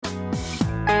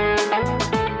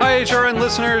HRN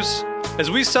listeners.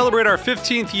 As we celebrate our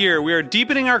 15th year, we are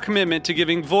deepening our commitment to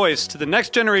giving voice to the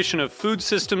next generation of food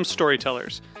systems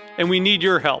storytellers, and we need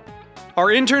your help. Our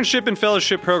internship and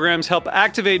fellowship programs help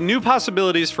activate new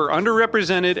possibilities for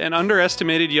underrepresented and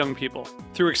underestimated young people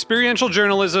through experiential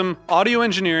journalism, audio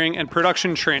engineering, and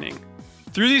production training.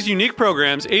 Through these unique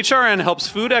programs, HRN helps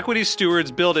food equity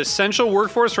stewards build essential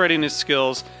workforce readiness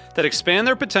skills that expand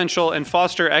their potential and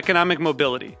foster economic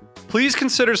mobility. Please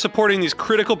consider supporting these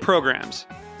critical programs.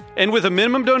 And with a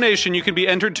minimum donation, you can be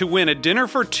entered to win a dinner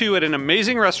for two at an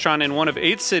amazing restaurant in one of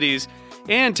 8 cities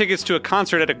and tickets to a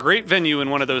concert at a great venue in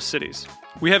one of those cities.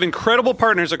 We have incredible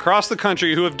partners across the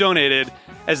country who have donated,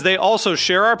 as they also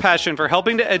share our passion for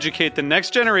helping to educate the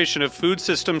next generation of food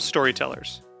systems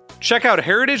storytellers. Check out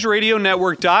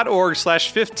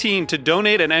heritageradionetwork.org/15 to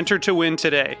donate and enter to win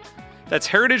today. That's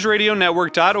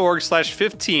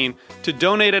heritageradionetwork.org/15 to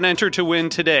donate and enter to win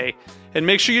today. And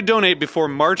make sure you donate before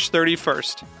March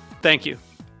 31st. Thank you.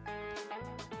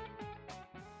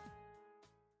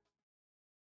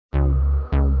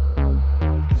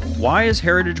 Why is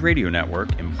Heritage Radio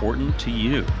Network important to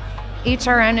you?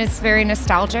 HRN is very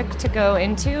nostalgic to go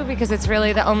into because it's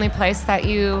really the only place that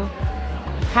you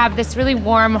have this really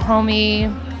warm,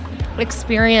 homey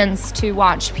experience to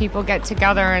watch people get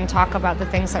together and talk about the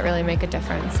things that really make a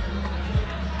difference.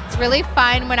 It's really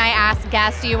fun when I ask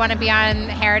guests, do you want to be on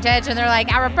Heritage? And they're like,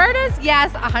 at Roberta's?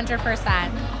 Yes,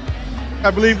 100%.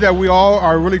 I believe that we all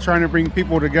are really trying to bring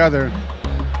people together.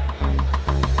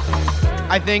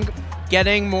 I think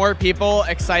getting more people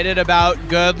excited about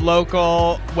good,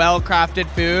 local, well-crafted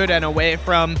food and away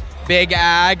from big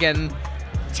ag and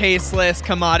tasteless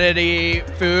commodity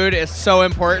food is so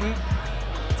important.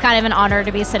 It's kind of an honor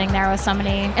to be sitting there with somebody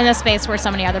in a space where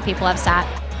so many other people have sat.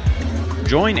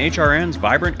 Join HRN's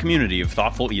vibrant community of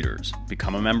thoughtful eaters.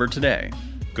 Become a member today.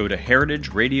 Go to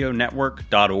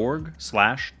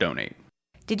heritageradionetwork.org/donate.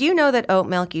 Did you know that oat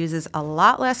milk uses a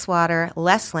lot less water,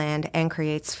 less land, and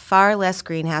creates far less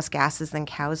greenhouse gases than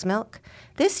cow's milk?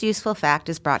 This useful fact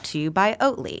is brought to you by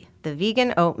Oatly, the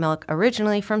vegan oat milk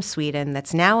originally from Sweden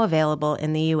that's now available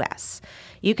in the U.S.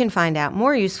 You can find out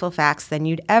more useful facts than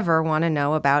you'd ever want to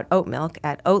know about oat milk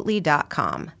at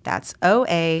Oatly.com. That's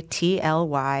OATLY.com.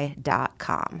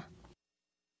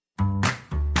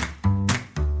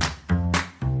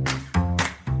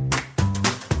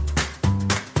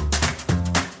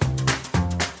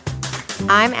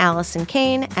 I'm Allison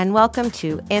Kane, and welcome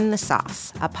to In the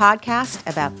Sauce, a podcast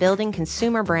about building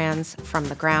consumer brands from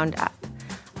the ground up.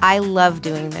 I love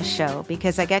doing this show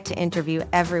because I get to interview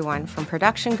everyone from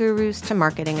production gurus to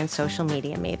marketing and social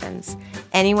media mavens,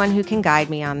 anyone who can guide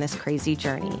me on this crazy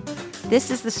journey. This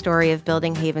is the story of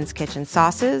building Haven's Kitchen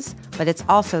sauces, but it's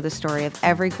also the story of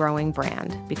every growing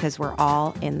brand because we're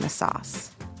all in the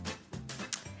sauce.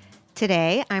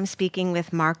 Today, I'm speaking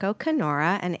with Marco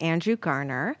Canora and Andrew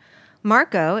Garner.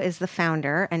 Marco is the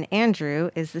founder and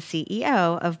Andrew is the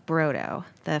CEO of Brodo,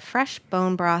 the fresh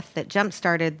bone broth that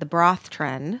jump-started the broth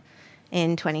trend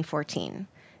in 2014.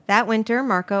 That winter,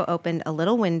 Marco opened a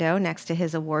little window next to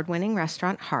his award-winning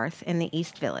restaurant Hearth in the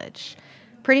East Village.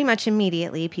 Pretty much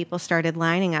immediately, people started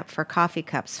lining up for coffee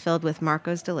cups filled with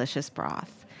Marco's delicious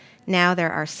broth. Now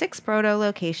there are 6 Brodo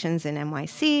locations in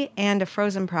NYC and a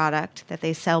frozen product that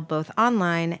they sell both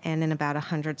online and in about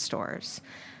 100 stores.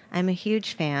 I'm a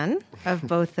huge fan of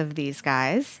both of these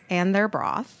guys and their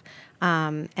broth,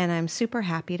 and I'm super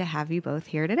happy to have you both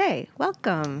here today.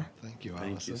 Welcome. Thank you,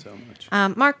 Allison. Thank you so much.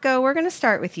 Marco, we're going to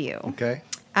start with you. Okay.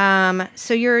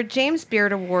 So you're a James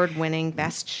Beard Award-winning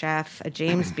Best Chef, a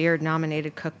James Beard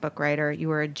nominated cookbook writer. You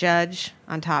were a judge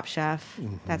on Top Chef.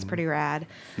 Mm-hmm. That's pretty rad.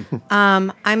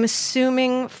 I'm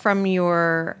assuming from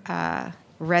your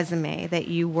resume that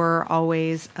you were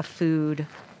always a food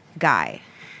guy.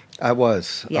 I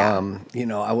was. Yeah.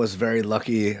 I was very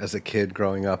lucky as a kid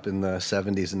growing up in the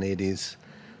 70s and 80s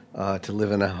to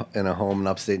live in a home in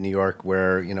upstate New York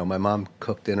where, my mom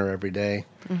cooked dinner every day.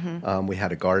 Mm-hmm. We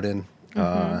had a garden.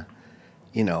 Mm-hmm.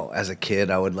 As a kid,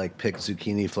 I would pick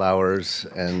zucchini flowers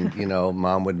and,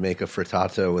 mom would make a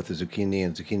frittata with the zucchini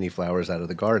and zucchini flowers out of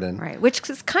the garden. Right, which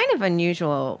is kind of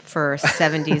unusual for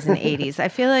 70s and 80s. I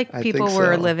feel like people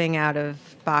were living out of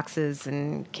boxes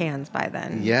and cans by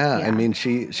then. Yeah. I mean,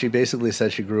 she basically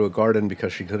said she grew a garden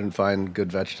because she couldn't find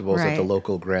good vegetables at the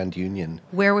local Grand Union.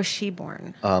 Where was she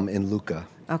born? In Lucca.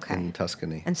 Okay. In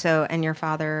Tuscany. And your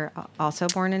father also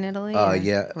born in Italy?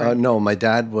 Yeah. Right. No, my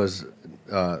dad was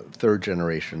third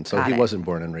generation, so he wasn't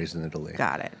born and raised in Italy.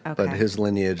 Got it. Okay. But his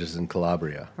lineage is in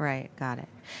Calabria. Right. Got it.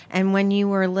 And when you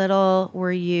were little,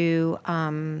 were you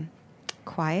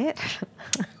quiet?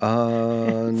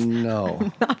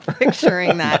 No. Not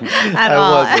picturing that at I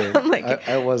all. wasn't. I'm like,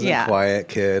 I wasn't yeah. a quiet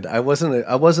kid. I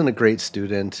wasn't a great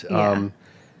student. Yeah.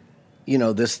 You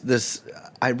know,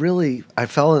 I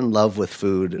fell in love with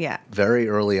food Yeah. very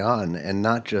early on, and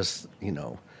not just, you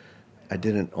know, I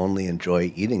didn't only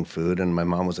enjoy eating food, and my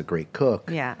mom was a great cook.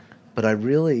 Yeah. But I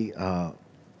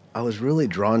was really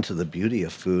drawn to the beauty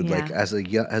of food. Yeah. Like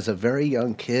as a very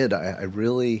young kid, I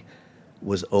really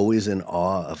was always in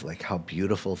awe of like how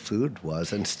beautiful food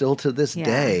was, and still to this Yeah.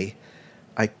 day,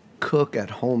 I cook at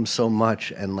home so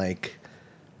much, and like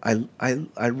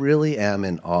I really am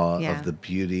in awe Yeah. of the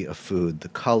beauty of food, the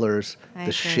colors, I the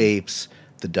agree. shapes,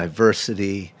 the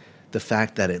diversity, the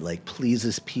fact that it like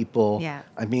pleases people. Yeah.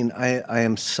 I mean, I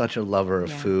am such a lover of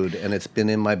Yeah. food, and it's been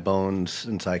in my bones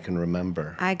since I can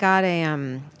remember. I got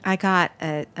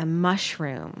a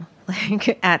mushroom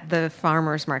like at the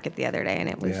farmer's market the other day, and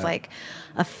it was Yeah. like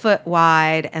a foot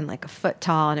wide and like a foot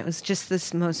tall, and it was just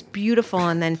this most beautiful.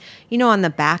 And then, you know, on the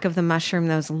back of the mushroom,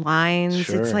 those lines,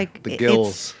 Sure. it's like The it's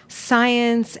gills.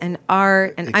 science and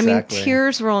art, and I mean, Exactly.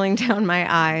 tears rolling down my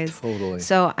eyes. Totally.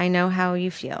 So I know how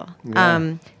you feel.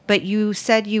 Yeah. But you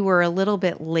said you were a little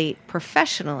bit late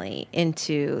professionally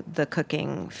into the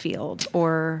cooking field,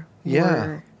 or Yeah.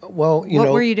 were- Well, you what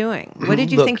know, were you doing? What did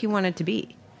you look, think you wanted to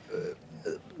be?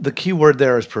 the key word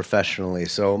there is professionally.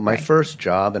 So my Right. first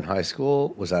job in high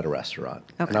school was at a restaurant,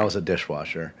 and Okay. I was a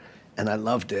dishwasher, and I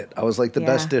loved it. I was like the Yeah.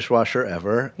 best dishwasher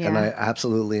ever, and Yeah. I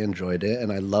absolutely enjoyed it,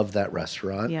 and I loved that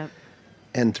restaurant. Yep.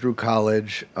 And through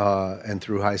college and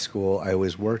through high school, I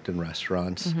always worked in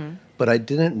restaurants, Mm-hmm. but I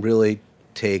didn't really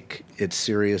take it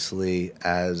seriously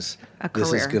as A this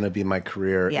is career. going to be my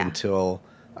career Yeah. until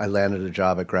I landed a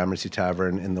job at Gramercy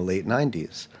Tavern in the late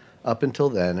 90s. Up until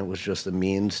then, it was just a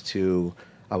means to,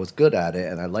 I was good at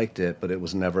it and I liked it, but it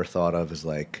was never thought of as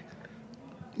like,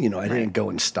 you know, I didn't go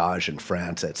in stage in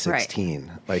France at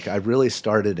 16. Like I really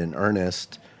started in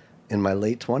earnest in my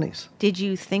late 20s. Did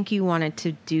you think you wanted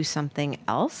to do something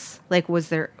else? Like, was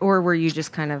there, or were you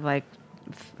just kind of like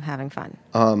having fun?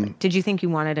 Did you think you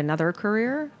wanted another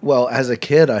career? Well, as a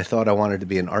kid, I thought I wanted to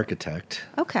be an architect.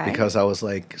 Okay. Because I was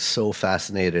like so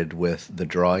fascinated with the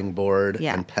drawing board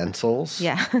Yeah. and pencils.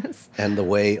 Yes. And the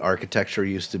way architecture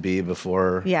used to be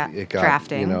before Yeah, it got,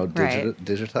 drafting, you know, right.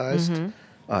 digitized.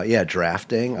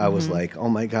 Drafting. I was like, oh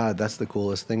my God, that's the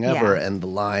coolest thing ever. Yeah. And the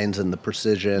lines and the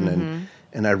precision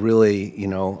and I really, you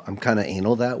know, I'm kind of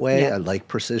anal that way. Yeah. I like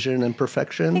precision and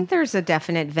perfection. I think there's a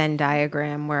definite Venn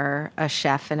diagram where a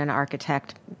chef and an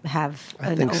architect have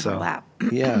I an think so. overlap.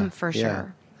 Yeah, for yeah.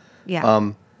 sure.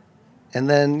 Yeah. And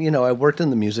then, you know, I worked in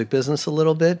the music business a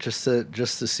little bit just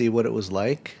to see what it was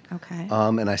like. Okay.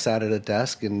 And I sat at a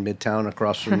desk in Midtown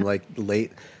across from like the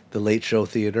Late Show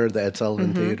Theater, the Ed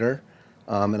Sullivan Theater.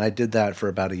 And I did that for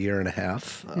about a year and a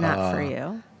half. Not for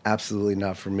you. Absolutely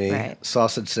not for me. Right.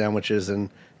 Sausage sandwiches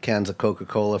and cans of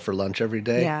Coca-Cola for lunch every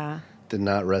day. Yeah. Did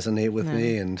not resonate with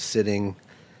me. And sitting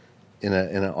in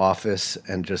an office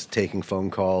and just taking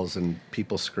phone calls and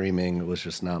people screaming was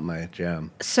just not my jam.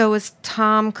 So was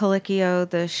Tom Colicchio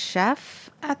the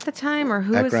chef at the time, or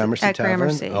who At was Gramercy at Tavern?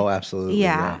 Gramercy? Oh, absolutely,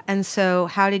 yeah. And so,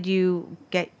 how did you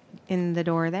get in the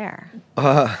door there?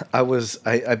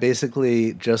 I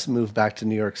basically just moved back to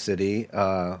New York City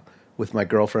with my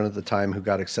girlfriend at the time, who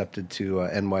got accepted to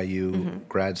NYU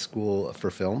grad school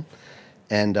for film,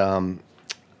 and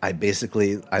I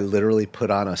literally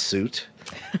put on a suit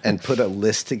and put a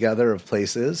list together of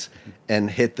places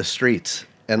and hit the streets,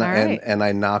 and All right. and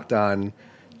I knocked on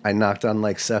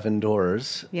like 7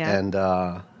 doors,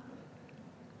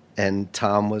 and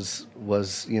Tom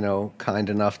was you know kind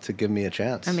enough to give me a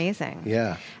chance. Amazing.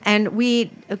 Yeah. And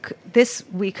we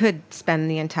could spend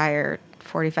the entire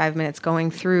 45 minutes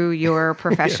going through your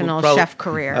professional Probably- chef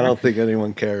career. I don't think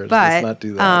anyone cares. But Let's not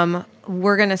do that.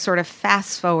 we're going to sort of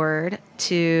fast forward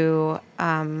to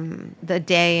the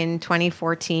day in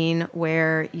 2014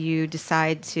 where you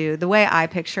decide to, the way I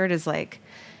pictured is like,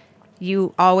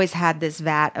 you always had this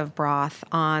vat of broth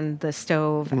on the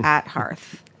stove at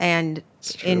hearth. And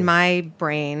in my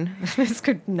brain, this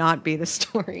could not be the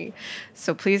story,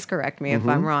 so please correct me if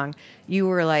I'm wrong. You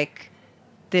were like,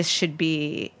 this should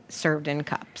be served in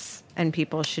cups, and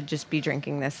people should just be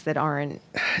drinking this that aren't,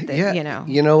 Yeah, you know.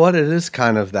 You know what? It is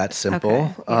kind of that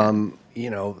simple. Okay, yeah. You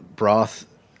know, broth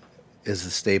is the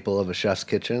staple of a chef's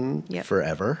kitchen Yep.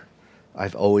 forever.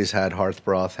 I've always had hearth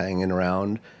broth hanging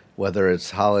around, whether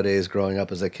it's holidays growing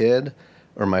up as a kid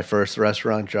or my first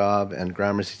restaurant job and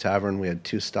Gramercy Tavern. We had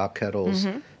 2 stock kettles.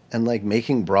 And like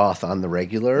making broth on the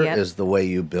regular Yep. is the way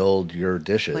you build your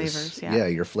dishes. Flavors, yeah.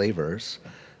 Your flavors.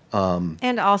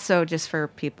 And also, just for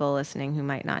people listening who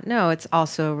might not know, it's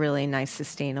also a really nice,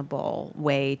 sustainable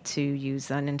way to use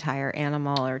an entire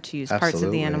animal or to use parts of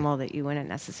Absolutely. the animal that you wouldn't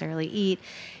necessarily eat.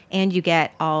 And you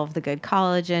get all of the good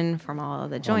collagen from all of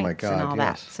the joints and God, all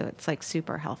that. yes. So it's like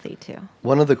super healthy too.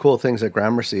 One of the cool things at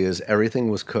Gramercy is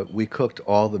everything was cooked. We cooked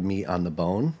all the meat on the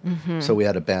bone. So we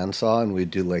had a bandsaw, and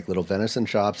we'd do like little venison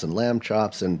chops and lamb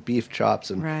chops and beef chops,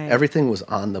 and Right. everything was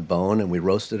on the bone, and we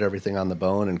roasted everything on the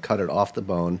bone and cut it off the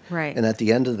bone. Right. And at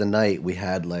the end of the night, we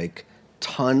had like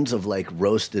tons of like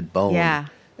roasted bone. Yeah.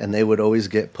 And they would always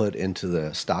get put into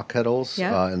the stock kettles,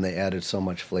 Yeah. and they added so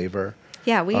much flavor.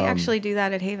 Yeah, we actually do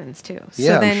that at Havens too. So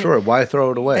Yeah, then, I'm sure. Why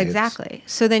throw it away? Exactly.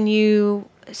 So then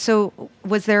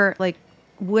was there like,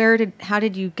 how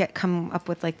did you come up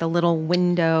with like the little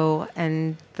window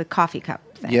and the coffee cup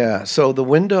thing? Yeah. So the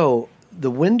window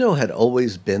had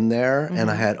always been there, and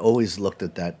I had always looked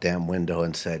at that damn window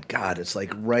and said, God, it's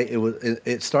like right.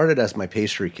 It started as my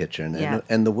pastry kitchen, Yeah.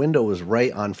 and the window was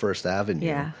right on First Avenue.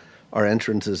 Yeah. Our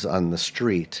entrance is on the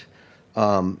street.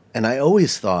 And I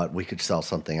always thought we could sell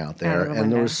something out there. Out of the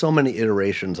And there window. were so many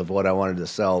iterations of what I wanted to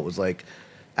sell. It was like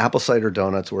apple cider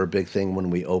donuts were a big thing when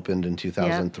we opened in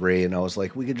 2003. And I was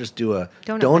like, we could just do a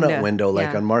donut window.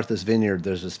 Like yeah. on Martha's Vineyard,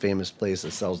 there's this famous place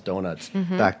that sells donuts,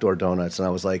 Mm-hmm. backdoor donuts. And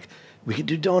I was like, we could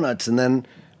do donuts. And then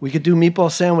we could do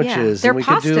meatball sandwiches. Their and we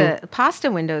could do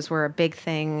pasta windows were a big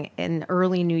thing in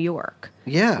early New York.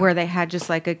 Yeah. Where they had just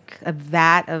like a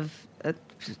vat of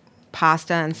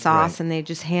pasta and sauce, Right. and they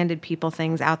just handed people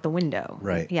things out the window.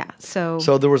 Right. Yeah. So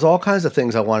there was all kinds of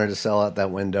things I wanted to sell out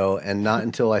that window, and not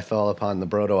until I fell upon the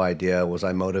Brodo idea was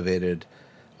I motivated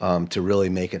to really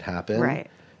make it happen. right.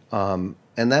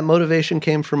 And that motivation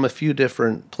came from a few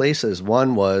different places.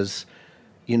 One was,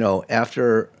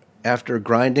 after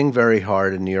grinding very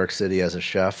hard in New York City as a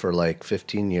chef for like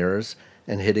 15 years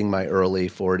and hitting my early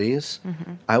 40s,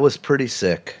 I was pretty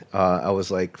sick. I was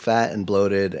like fat and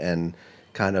bloated and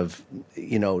kind of,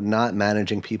 not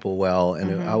managing people well.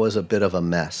 And I was a bit of a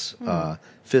mess,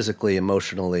 physically,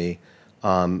 emotionally.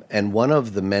 And one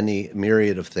of the many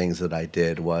myriad of things that I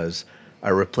did was I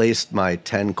replaced my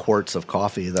 10 quarts of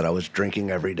coffee that I was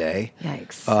drinking every day.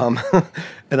 Yikes.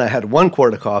 And I had 1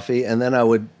 quart of coffee, and then I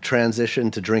would transition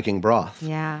to drinking broth.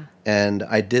 yeah. And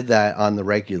I did that on the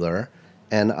regular.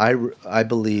 And I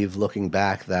believe, looking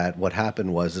back, that what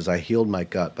happened was I healed my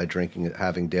gut by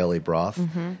having daily broth.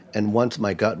 And once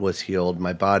my gut was healed,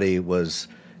 my body was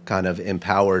kind of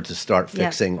empowered to start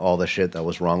fixing all the shit that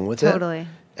was wrong with it. Totally.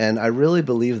 And I really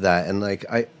believe that. And like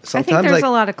I sometimes think there's a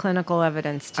lot of clinical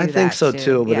evidence to I that. think so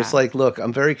too, but Yeah. it's like, look,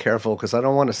 I'm very careful because I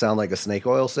don't want to sound like a snake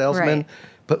oil salesman. Right.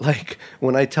 But like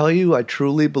when I tell you, I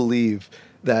truly believe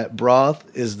that broth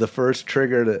is the first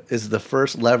is the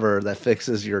first lever that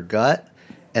fixes your gut.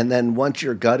 And then once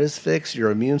your gut is fixed,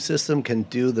 your immune system can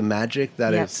do the magic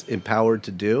that Yep. it's empowered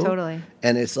to do. Totally.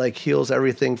 And it's like heals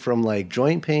everything from like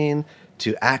joint pain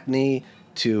to acne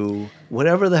to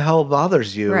whatever the hell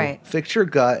bothers you. Right. Fix your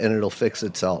gut and it'll fix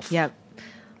itself. Yep.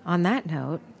 On that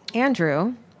note,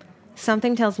 Andrew,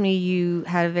 something tells me you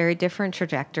had a very different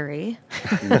trajectory.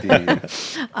 Indeed.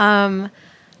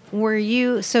 Where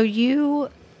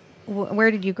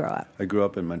did you grow up? I grew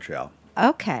up in Montreal.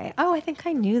 Okay. Oh, I think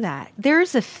I knew that.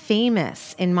 There's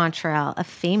in Montreal, a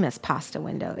famous pasta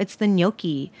window. It's the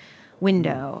gnocchi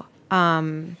window.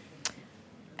 In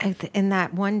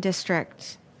that one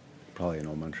district. Probably in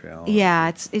Old Montreal. Yeah,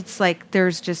 it's like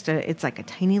it's like a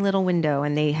tiny little window,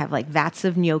 and they have like vats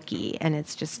of gnocchi, and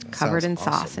it's just covered in sounds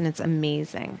sauce, awesome. and it's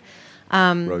amazing.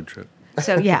 Road trip.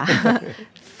 So yeah,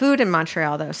 food in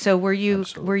Montreal though. So were you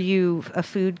Absolutely. a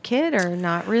food kid or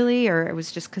not really, or it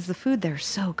was just because the food there's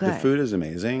so good? The food is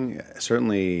amazing.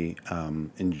 Certainly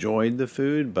enjoyed the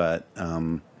food, but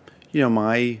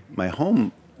my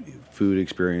home food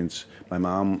experience. My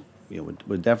mom,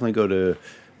 would definitely go to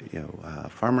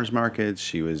farmers markets.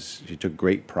 She took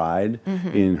great pride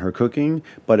in her cooking,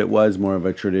 but it was more of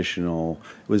a traditional.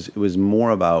 It was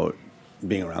more about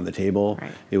being around the table.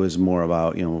 Right. It was more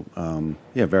about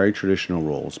very traditional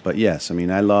roles. But yes, I mean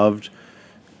I loved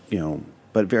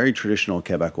but very traditional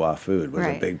Quebecois food was a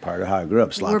Right. big part of how I grew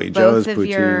up. Sloppy Were Joe's, both of poutine.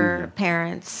 your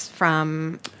parents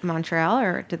from Montreal,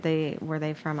 or were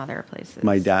they from other places?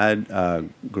 My dad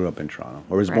grew up in Toronto,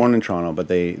 or was Right. born in Toronto, but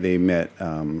they met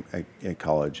at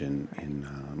college in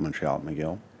Montreal at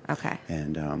McGill. Okay.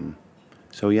 And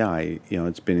so yeah,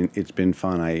 it's been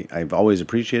fun. I've always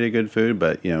appreciated good food,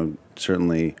 but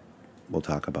certainly we'll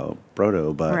talk about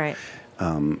Brodo. But Right.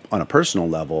 on a personal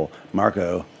level,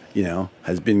 Marco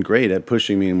has been great at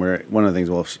pushing me. And one of the things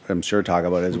we'll, I'm sure, talk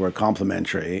about is we're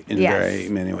complementary in very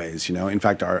many ways. In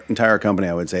fact, our entire company,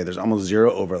 I would say, there's almost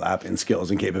zero overlap in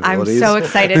skills and capabilities. I'm so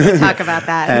excited to talk about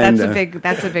that. And,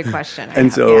 that's a big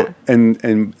question.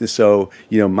 So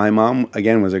my mom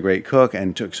again was a great cook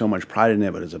and took so much pride in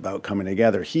it. But it's about coming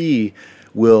together. He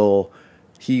will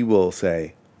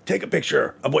say, take a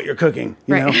picture of what you're cooking,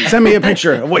 send me a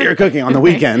picture of what you're cooking on the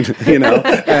weekend,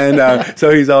 and so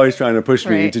he's always trying to push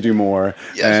me to do more.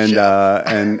 Yes,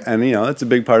 and that's a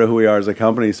big part of who we are as a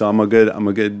company. So I'm a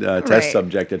good test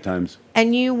subject at times.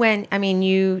 And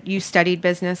you studied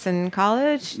business in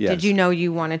college. Yes. Did you know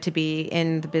you wanted to be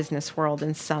in the business world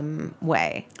in some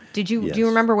way? Do you Yes.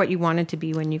 remember what you wanted to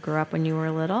be when you grew up when you were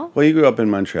little? Well, you grew up in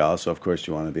Montreal, so of course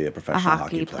you want to be a professional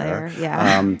hockey player.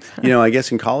 Yeah. I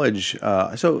guess in college,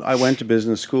 so I went to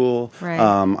business school. Right.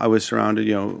 I was surrounded.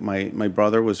 My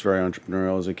brother was very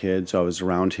entrepreneurial as a kid, so I was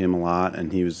around him a lot,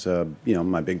 and he was,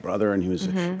 my big brother, and he was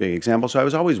a big example. So I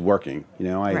was always working.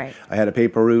 I had a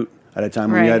paper route. At a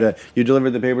time when you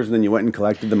delivered the papers and then you went and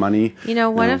collected the money.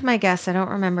 One of my guests, I don't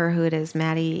remember who it is,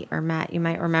 Maddie or Matt, you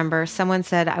might remember, someone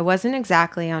said, I wasn't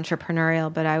exactly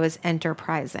entrepreneurial, but I was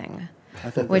enterprising.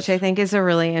 Which I think is a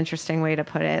really interesting way to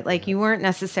put it. Like, you weren't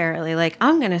necessarily like,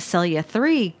 I'm going to sell you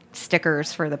 3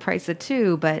 stickers for the price of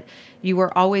 2, but you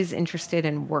were always interested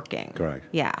in working. Correct.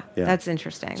 Yeah. That's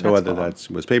interesting. So whether that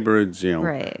was paper routes,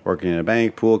 working in a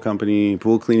bank, pool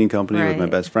cleaning company with my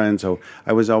best friend. So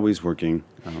I was always working.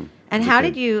 And how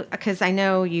did you, because I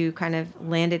know you kind of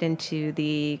landed into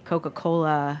the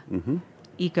Coca-Cola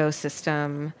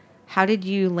ecosystem. How did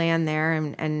you land there,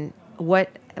 and what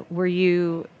were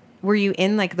you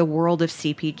in, like, the world of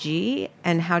CPG,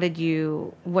 and how did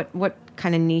you, what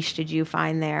kind of niche did you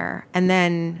find there? And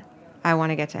then I want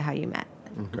to get to how you met.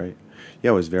 Great.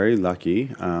 Yeah, I was very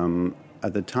lucky.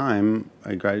 At the time,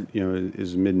 I graduated, it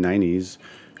was mid-90s,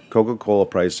 Coca-Cola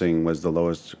pricing was the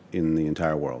lowest in the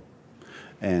entire world.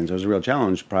 And so it was a real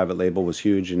challenge. Private label was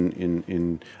huge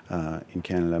in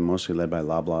Canada, mostly led by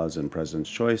Loblaws and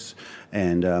President's Choice.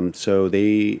 And so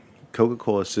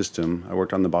Coca-Cola system, I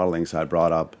worked on the bottling side,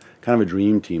 brought up kind of a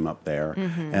dream team up there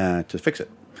to fix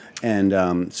it. And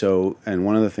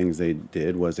one of the things they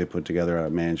did was they put together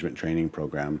a management training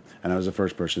program. And I was the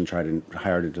first person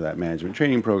hired into that management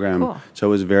training program. Cool. So it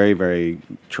was very, very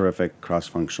terrific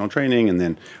cross-functional training. And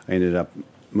then I ended up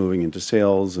moving into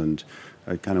sales, and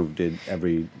I kind of did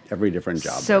every different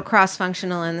job. So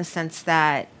cross-functional in the sense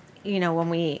that,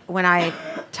 when I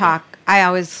talk, I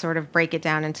always sort of break it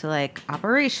down into like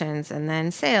operations and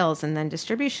then sales and then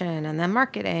distribution and then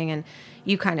marketing. And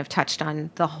you kind of touched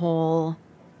on the whole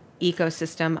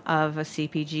ecosystem of a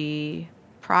CPG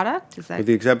product. Is that, with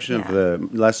the exception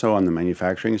of less so on the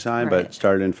manufacturing side, but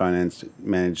started in finance,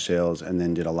 managed sales, and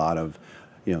then did a lot of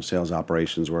sales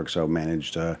operations work. So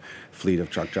managed a fleet of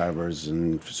truck drivers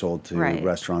and sold to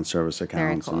restaurant service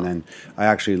accounts. Very cool. And then I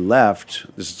actually left,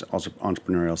 this is also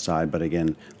entrepreneurial side, but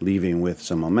again, leaving with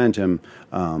some momentum,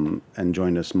 and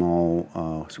joined a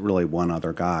small, really one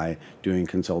other guy doing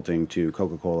consulting to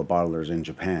Coca-Cola bottlers in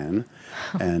Japan.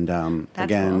 And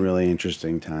again, cool. Really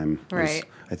interesting time. Right.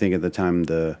 I think at the time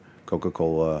the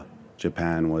Coca-Cola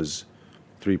Japan was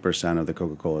 3% of the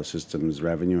Coca-Cola system's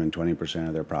revenue and 20%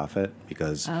 of their profit,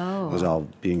 because it was all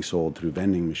being sold through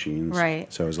vending machines.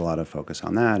 Right. So there was a lot of focus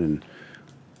on that, and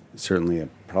certainly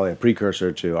probably a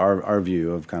precursor to our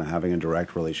view of kind of having a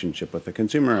direct relationship with the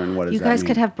consumer and what does that mean. You guys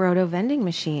could have Brodo vending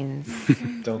machines.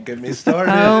 Don't get me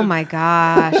started. Oh my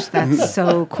gosh, that's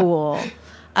so cool.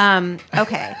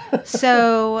 Okay,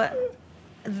 so...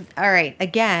 All right.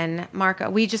 Again, Marco,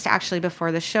 we just actually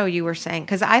before the show you were saying,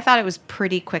 because I thought it was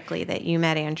pretty quickly that you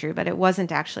met Andrew, but it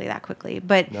wasn't actually that quickly.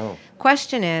 But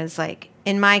question is, like,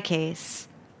 in my case,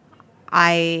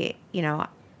 I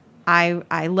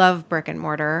love brick and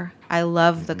mortar. I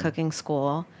love the cooking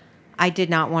school. I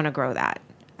did not want to grow that.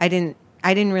 I didn't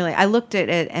really. I looked at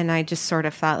it and I just sort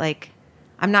of thought, like,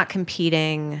 I'm not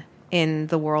competing in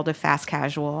the world of fast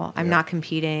casual. I'm not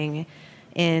competing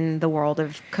in the world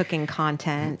of cooking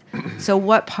content. So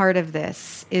what part of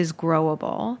this is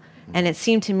growable? And it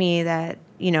seemed to me that,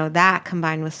 that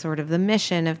combined with sort of the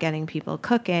mission of getting people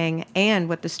cooking and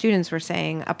what the students were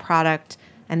saying, a product,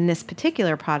 and this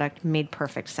particular product made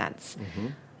perfect sense.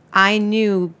 I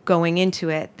knew going into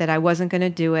it that I wasn't going to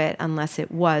do it unless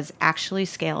it was actually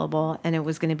scalable and it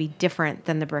was going to be different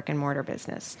than the brick and mortar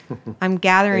business. I'm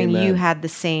gathering you had the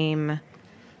same...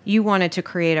 You wanted to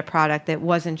create a product that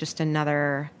wasn't just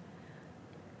another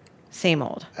same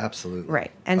old. Absolutely. Right.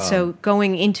 And so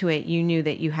going into it, you knew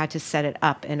that you had to set it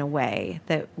up in a way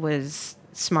that was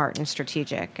smart and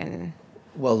strategic. And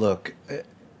well, look,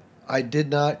 I did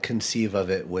not conceive of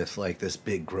it with like this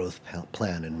big growth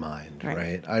plan in mind,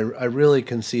 right? I really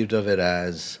conceived of it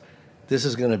as this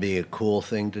is going to be a cool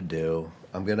thing to do.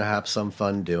 I'm going to have some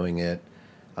fun doing it.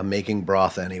 I'm making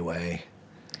broth anyway.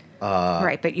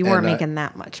 Right, but you weren't making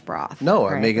that much broth. No,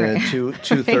 right, I'm making right. two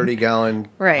 30-gallon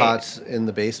Right. pots in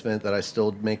the basement that I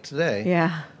still make today.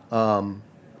 Yeah.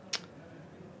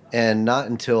 And not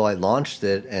until I launched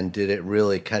it and did it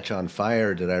really catch on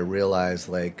fire did I realize,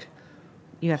 like,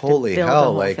 You have holy to build hell, the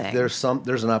whole like thing.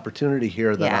 there's an opportunity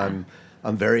here that Yeah.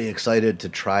 I'm very excited to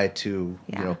try to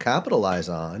capitalize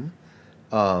on.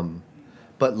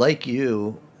 But like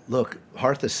you, look,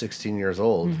 Hearth is 16 years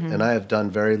old, and I have done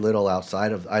very little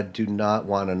outside of. I do not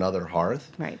want another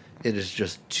Hearth. Right. It is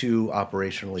just too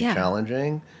operationally Yeah.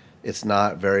 challenging. It's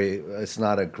not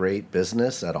a great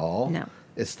business at all. No.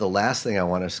 It's the last thing I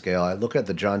want to scale. I look at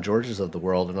the John Georges of the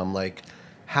world, and I'm like,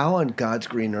 how on God's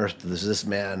green earth does this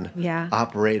man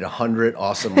operate 100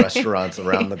 awesome restaurants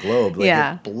around the globe? Like,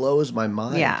 it blows my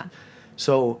mind. Yeah.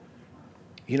 So,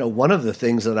 one of the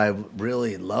things that I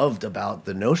really loved about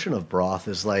the notion of broth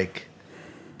is like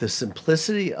the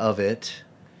simplicity of it.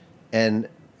 And,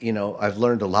 I've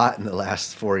learned a lot in the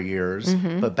last 4 years,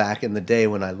 but back in the day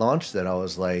when I launched it, I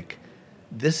was like,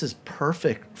 this is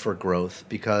perfect for growth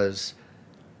because,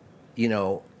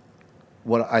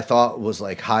 what I thought was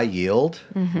like high yield,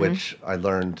 which I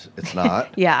learned it's not.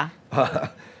 Yeah.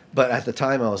 But at the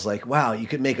time I was like, wow, you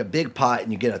could make a big pot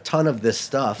and you get a ton of this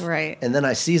stuff. Right. And then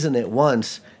I season it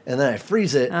once and then I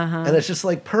freeze it and it's just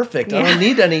like perfect. Yeah.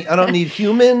 I don't need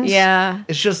humans. Yeah.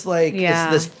 It's just like,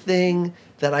 it's this thing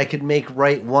that I could make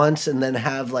right once and then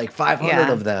have like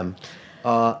 500 of them.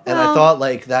 And I thought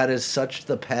like that is such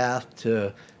the path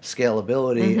to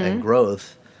scalability and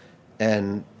growth.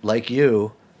 And like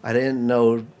you, I didn't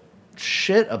know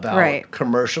shit about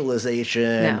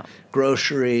commercialization,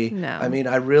 grocery. No. I mean,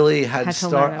 I really had to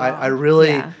start. learn it all. I really,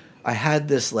 Yeah. I had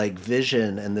this like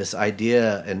vision and this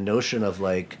idea and notion of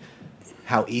like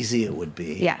how easy it would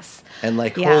be. Yes. And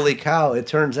like, Yeah. holy cow! It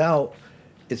turns out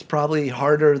it's probably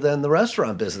harder than the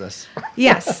restaurant business.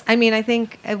 Yes. I mean, I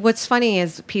think what's funny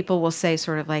is people will say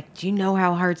sort of like, do you know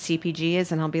how hard CPG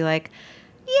is? And I'll be like,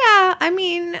 yeah, I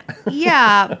mean,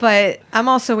 yeah, but I'm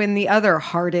also in the other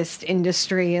hardest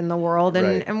industry in the world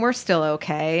and we're still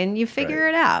okay. And you figure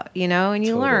it out, and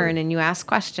you learn and you ask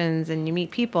questions and you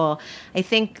meet people. I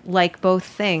think like both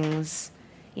things,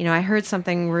 I heard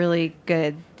something really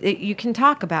good. You can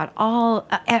talk about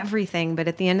everything, but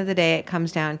at the end of the day, it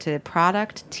comes down to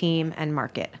product, team, and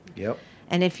market. Yep.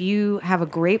 And if you have a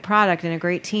great product and a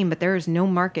great team, but there is no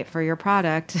market for your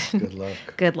product, Good luck.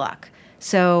 Good luck.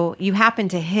 So you happen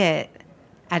to hit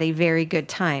at a very good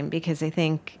time because I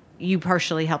think you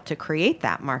partially helped to create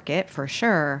that market for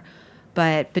sure.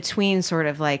 But between sort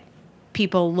of like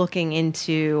people looking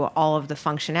into all of the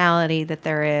functionality that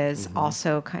there is,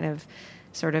 also kind of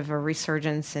sort of a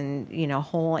resurgence in,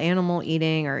 whole animal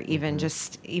eating or even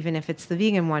even if it's the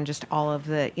vegan one, just all of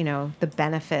the, the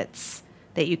benefits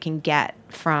that you can get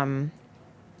from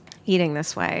eating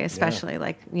this way, especially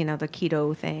like, the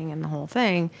keto thing and the whole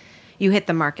thing. You hit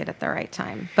the market at the right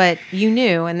time. But you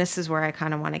knew, and this is where I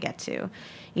kind of want to get to,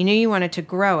 you knew you wanted to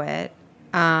grow it.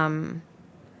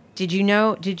 Did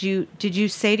you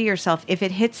say to yourself, if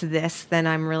it hits this, then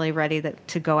I'm really ready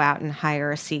to go out and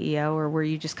hire a CEO? Or were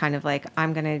you just kind of like,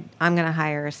 I'm gonna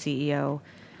hire a CEO?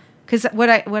 Because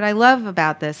what I love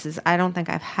about this is I don't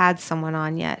think I've had someone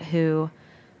on yet who,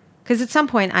 because at some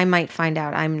point I might find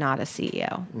out I'm not a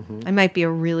CEO. I might be a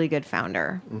really good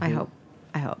founder. I hope.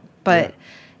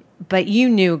 But you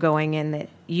knew going in that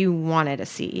you wanted a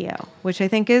CEO, which I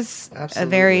think is a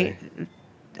very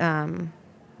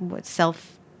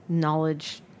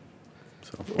self-knowledge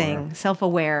thing.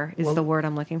 Self-aware is the word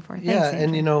I'm looking for. Thanks,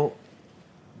 and Andrew.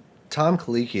 Tom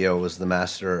Colicchio was the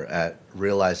master at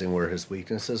realizing where his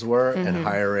weaknesses were and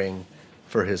hiring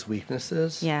for his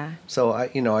weaknesses. Yeah. So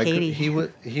Katie.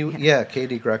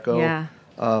 Katie Greco. Yeah.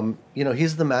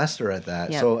 He's the master at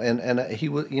that. Yep. So, and he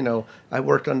was, I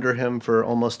worked under him for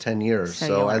almost 10 years.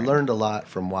 So I learned a lot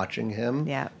from watching him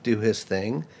do his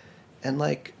thing. And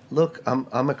like, look,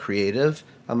 I'm a creative,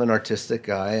 I'm an artistic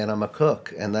guy, and I'm a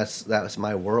cook, and that's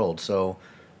my world. So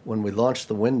when we launched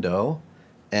the window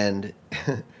and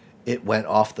it went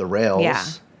off the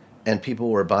rails and people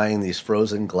were buying these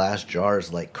frozen glass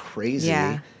jars like crazy.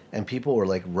 Yeah. And people were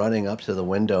like running up to the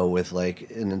window with like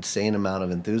an insane amount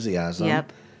of enthusiasm.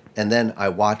 Yep. And then I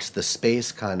watched the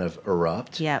space kind of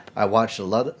erupt. Yep. I watched a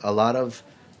lot of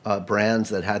brands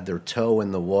that had their toe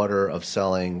in the water of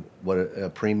selling what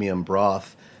a premium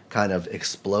broth kind of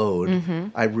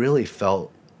explode. I really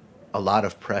felt a lot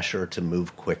of pressure to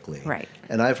move quickly. Right.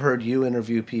 And I've heard you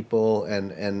interview people,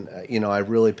 and I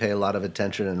really pay a lot of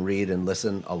attention and read and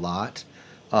listen a lot.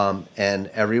 And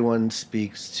everyone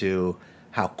speaks to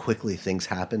how quickly things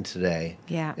happen today.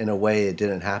 Yeah. In a way it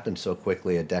didn't happen so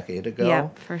quickly a decade ago. Yeah,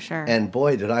 for sure. And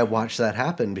boy, did I watch that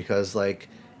happen, because like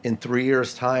in 3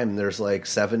 years' time, there's like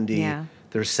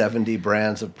 70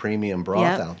 brands of premium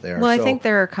broth out there. Well, I think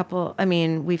there are a couple,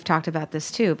 we've talked about this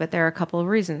too, but there are a couple of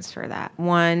reasons for that.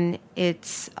 One,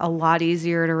 it's a lot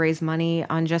easier to raise money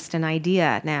on just an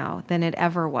idea now than it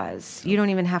ever was. You don't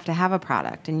even have to have a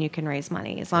product and you can raise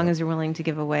money as long as you're willing to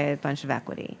give away a bunch of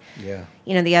equity. Yeah.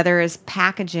 The other is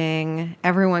packaging.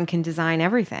 Everyone can design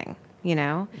everything,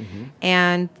 Mm-hmm.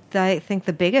 And I think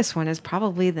the biggest one is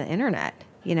probably the internet.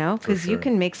 Because you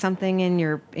can make something in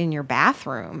your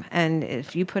bathroom, and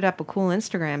if you put up a cool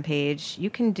Instagram page,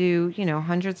 you can do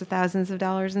hundreds of thousands of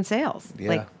dollars in sales.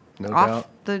 Yeah, no off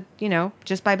doubt.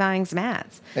 Just by buying some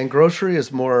ads. And grocery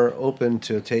is more open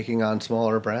to taking on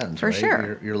smaller brands. For right?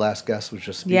 sure. Your last guest was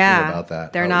just speaking about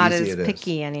that. They're how not easy as it is.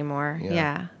 picky anymore.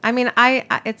 Yeah.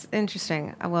 I it's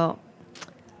interesting. Well,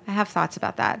 I have thoughts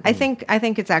about that. I think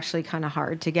it's actually kind of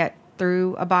hard to get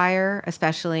through a buyer,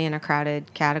 especially in a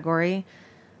crowded category.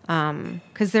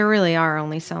 Because there really are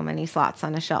only so many slots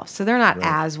on a shelf. So they're not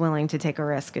as willing to take a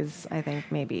risk as I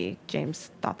think maybe James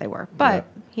thought they were. But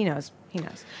he knows.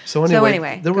 So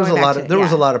anyway, there was a lot of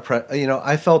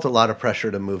I felt a lot of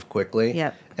pressure to move quickly.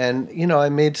 Yep. And I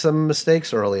made some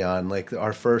mistakes early on, like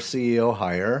our first CEO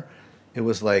hire. It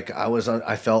was like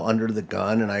I fell under the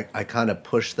gun, and I kind of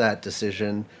pushed that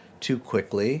decision too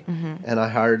quickly, and I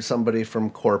hired somebody from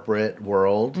corporate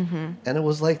world, and it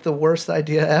was like the worst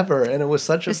idea ever, and it was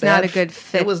such a not a good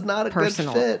fit. It was not a good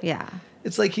fit. Yeah,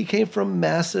 it's like he came from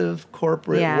massive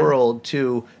corporate world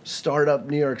to startup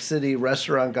New York City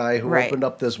restaurant guy who opened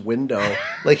up this window.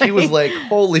 Like he was like,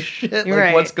 holy shit,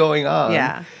 like what's going on?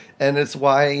 Yeah, and it's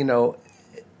why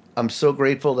I'm so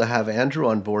grateful to have Andrew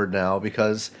on board now,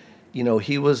 because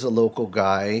he was a local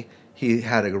guy. He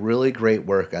had a really great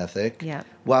work ethic. Yeah.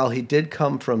 While he did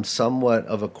come from somewhat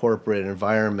of a corporate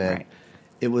environment,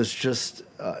 it was just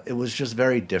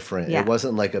very different. Yeah. It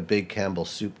wasn't like a big Campbell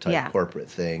Soup type corporate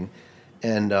thing.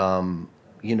 And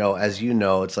as you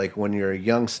know, it's like when you're a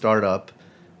young startup,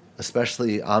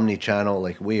 especially omni-channel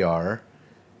like we are,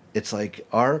 it's like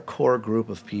our core group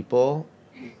of people,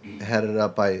 headed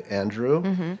up by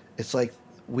Andrew, it's like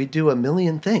we do a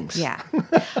million things. Yeah.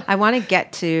 I want to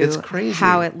get to it's crazy.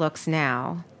 How it looks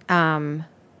now.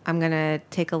 I'm going to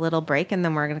take a little break, and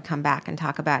then we're going to come back and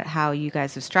talk about how you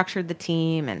guys have structured the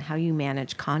team and how you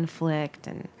manage conflict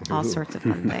and all sorts of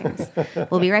fun things.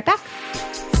 We'll be right back.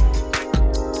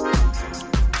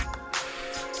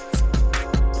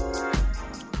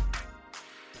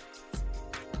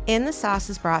 In the Sauce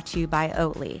is brought to you by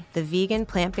Oatly, the vegan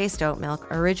plant-based oat milk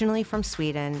originally from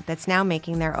Sweden that's now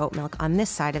making their oat milk on this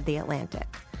side of the Atlantic.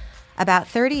 About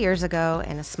 30 years ago,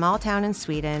 in a small town in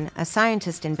Sweden, a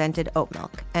scientist invented oat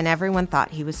milk, and everyone thought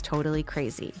he was totally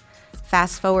crazy.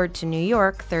 Fast forward to New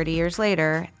York 30 years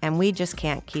later, and we just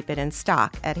can't keep it in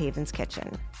stock at Haven's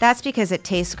Kitchen. That's because it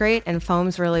tastes great and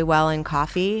foams really well in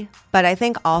coffee, but I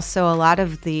think also a lot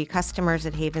of the customers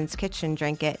at Haven's Kitchen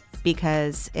drink it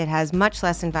because it has much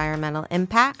less environmental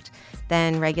impact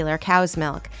than regular cow's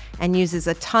milk and uses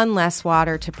a ton less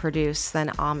water to produce than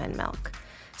almond milk.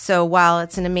 So while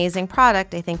it's an amazing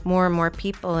product, I think more and more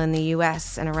people in the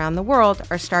US and around the world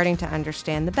are starting to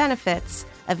understand the benefits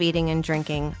of eating and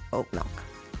drinking oat milk.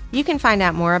 You can find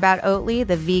out more about Oatly,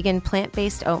 the vegan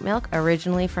plant-based oat milk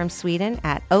originally from Sweden,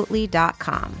 at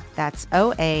oatly.com. That's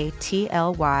OATLY.com.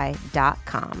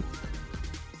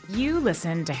 You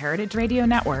listen to Heritage Radio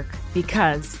Network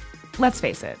because, let's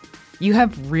face it, you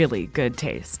have really good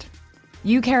taste.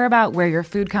 You care about where your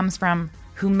food comes from,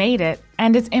 who made it,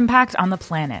 and its impact on the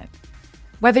planet.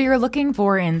 Whether you're looking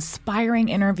for an inspiring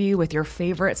interview with your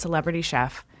favorite celebrity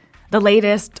chef, the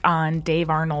latest on Dave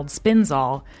Arnold's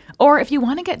Spinzall, or if you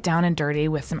want to get down and dirty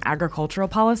with some agricultural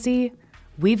policy,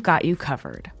 we've got you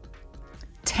covered.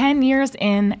 10 years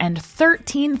in and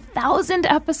 13,000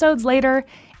 episodes later,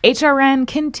 HRN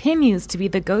continues to be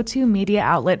the go-to media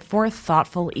outlet for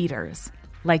thoughtful eaters,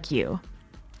 like you.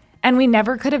 And we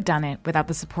never could have done it without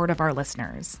the support of our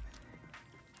listeners.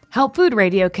 Help Food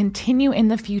Radio continue in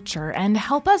the future and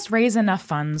help us raise enough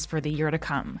funds for the year to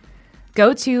come.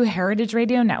 Go to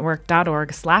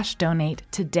heritageradionetwork.org/donate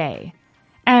today.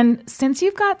 And since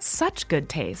you've got such good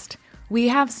taste, we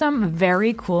have some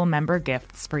very cool member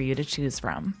gifts for you to choose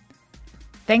from.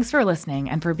 Thanks for listening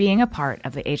and for being a part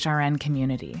of the HRN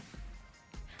community.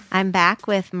 I'm back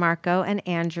with Marco and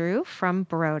Andrew from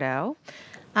Brodo.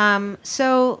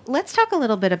 So let's talk a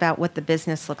little bit about what the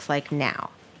business looks like now.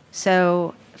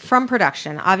 So from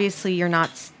production, obviously you're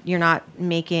not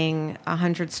making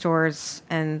 100 stores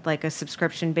and like a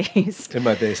subscription based In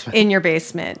my basement. in your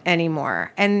basement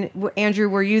anymore. And Andrew,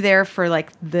 were you there for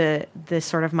like the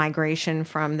sort of migration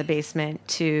from the basement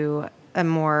to a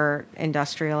more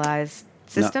industrialized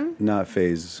system? Not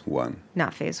phase one.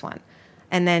 Not phase one.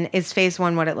 And then is phase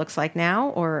one what it looks like now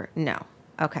or no?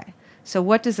 Okay. So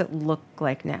what does it look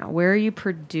like now? Where are you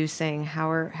producing?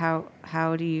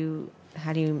 How do you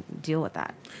deal with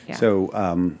that? Yeah.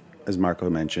 So, as Marco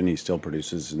mentioned, he still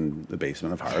produces in the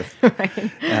basement of Hearth,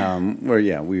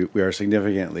 where we are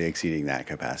significantly exceeding that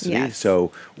capacity. Yes.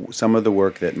 So, some of the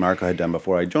work that Marco had done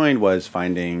before I joined was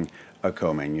finding a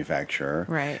co-manufacturer,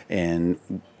 Right. And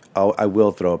I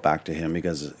will throw it back to him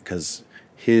because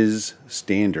his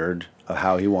standard of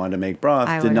how he wanted to make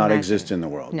broth did not exist in the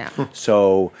world. No.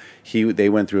 So they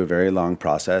went through a very long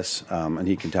process, and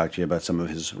he can talk to you about some of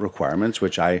his requirements,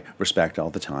 which I respect all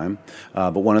the time.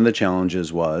 But one of the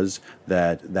challenges was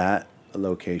that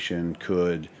location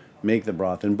could make the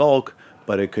broth in bulk,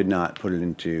 but it could not put it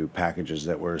into packages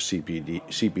that were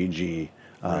CPG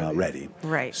ready.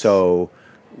 Right. So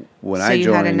when I joined,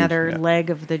 you had another leg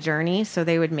of the journey, so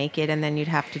they would make it, and then you'd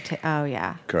have to. Oh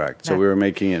yeah. Correct. So we were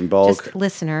making it in bulk. Just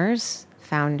listeners,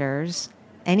 founders,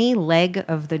 any leg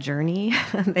of the journey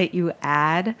that you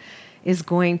add is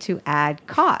going to add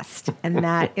cost, and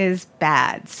that is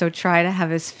bad. So try to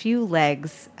have as few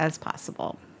legs as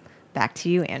possible. Back to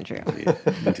you, Andrew.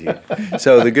 Indeed.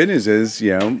 So the good news is,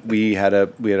 we had a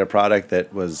product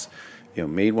that was,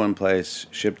 made one place,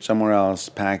 shipped somewhere else,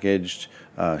 packaged,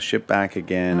 shipped back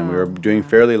again, and we were doing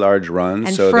fairly large runs.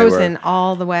 And so frozen they were,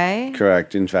 all the way?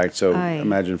 Correct. In fact, so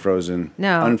imagine frozen,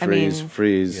 unfreeze,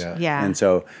 freeze. Yeah. And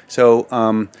so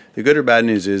the good or bad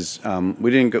news is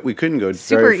we couldn't go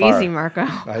super very far. easy, Marco.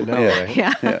 I know, right?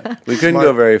 Yeah. We couldn't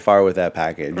go very far with that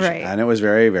package, Right. and it was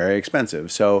very, very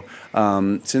expensive. So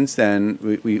since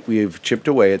then, we've chipped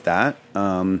away at that.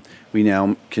 We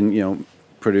now can,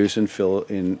 produce and fill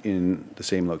in the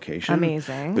same location.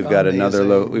 Amazing. We've got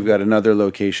another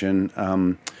location.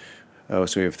 So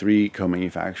we have 3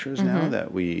 co-manufacturers now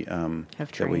that we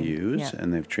use,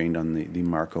 and they've trained on the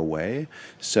Marco way.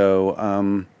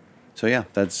 So yeah,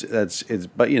 that's it's.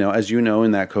 But as you know,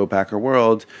 in that co-packer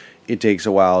world, it takes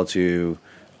a while to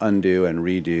undo and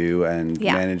redo and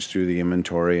manage through the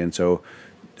inventory. And so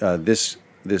this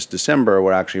December,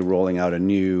 we're actually rolling out a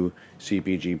new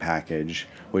CPG package,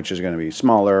 which is going to be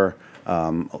smaller,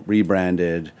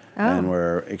 rebranded, and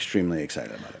we're extremely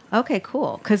excited about it. Okay,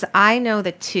 cool. Because I know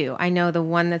the 2. I know the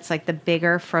one that's like the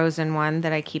bigger frozen one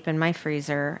that I keep in my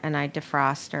freezer and I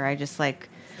defrost, or I just like...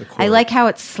 I like how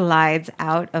it slides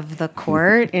out of the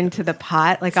quart into the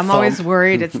pot. Like I'm always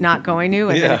worried it's not going to,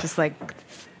 and then it just like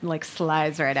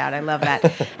slides right out. I love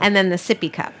that. And then the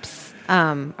sippy cups,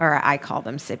 or I call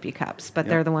them sippy cups, but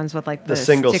they're the ones with like the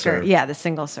single sticker. serve. Yeah, the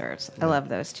single serves. I love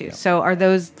those too. So are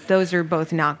those are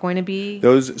both not going to be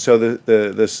those? So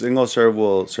the single serve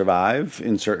will survive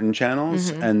in certain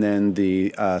channels, and then the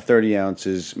 30 ounce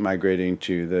is migrating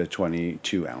to the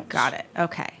 22 ounce. Got it.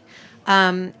 Okay.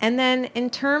 And then in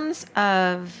terms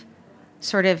of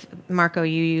sort of, Marco,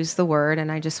 you use the word,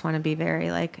 and I just want to be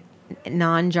very like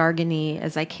non-jargony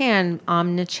as I can,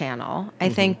 omnichannel. I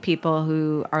think people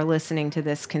who are listening to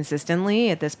this consistently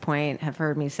at this point have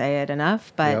heard me say it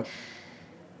enough, but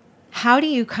how do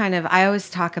you I always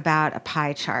talk about a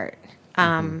pie chart.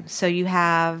 So you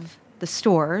have the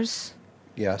stores.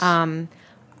 Yes.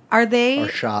 Are they... Or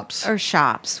shops. Or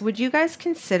shops. Would you guys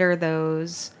consider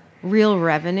those real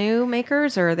revenue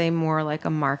makers, or are they more like a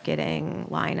marketing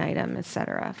line item, et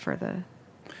cetera, for the...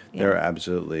 They're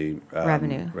absolutely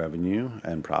revenue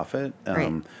and profit.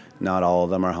 Not all of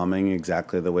them are humming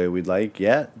exactly the way we'd like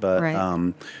yet,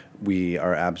 but we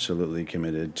are absolutely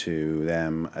committed to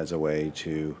them as a way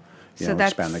to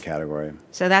expand the category.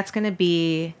 So that's going to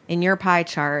be, in your pie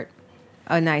chart,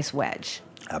 a nice wedge.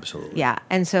 Absolutely. Yeah.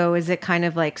 And so is it kind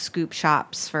of like scoop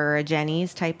shops for a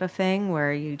Jenny's type of thing,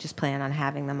 where you just plan on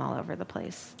having them all over the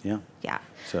place? Yeah. Yeah.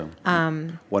 So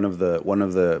one of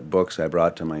the books I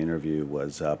brought to my interview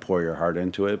was Pour Your Heart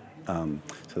Into It, so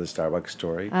the Starbucks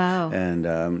story. Oh.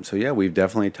 And we've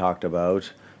definitely talked about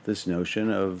this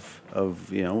notion of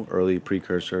early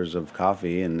precursors of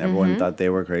coffee, and everyone thought they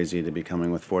were crazy to be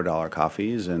coming with $4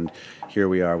 coffees, and here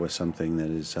we are with something that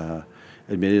is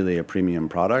admittedly a premium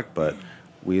product, but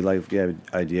we like the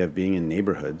idea of being in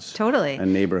neighborhoods. Totally.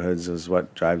 And neighborhoods is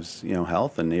what drives,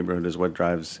 health, and neighborhood is what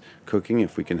drives cooking,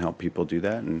 if we can help people do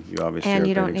that. And you obviously And are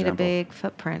you a great don't need example. a big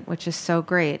footprint, which is so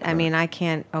great. I mean, I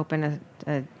can't open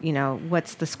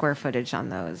what's the square footage on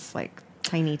those? Like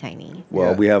Tiny.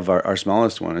 Well, we have our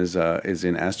smallest one is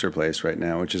in Astor Place right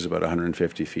now, which is about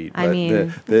 150 feet. But I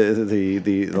mean,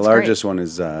 the largest one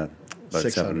is about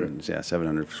 600.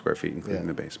 700 square feet, including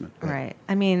the basement. Right.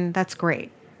 I mean, that's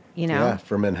great. You know, Yeah,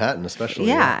 for Manhattan especially.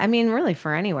 Yeah, I mean, really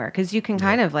for anywhere, because you can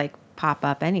kind of like pop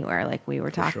up anywhere, like we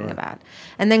were talking about.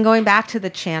 And then going back to the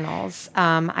channels,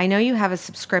 I know you have a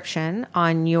subscription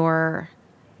on your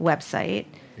website.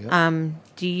 Yep.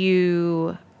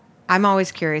 I'm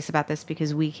always curious about this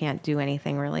because we can't do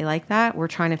anything really like that. We're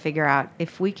trying to figure out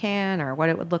if we can or what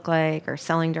it would look like or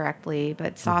selling directly,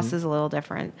 but sauce is a little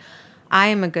different. I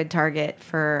am a good target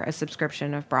for a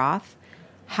subscription of broth.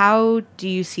 How do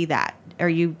you see that? Are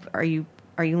you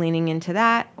leaning into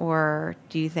that, or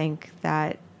do you think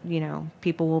that, you know,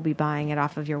 people will be buying it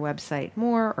off of your website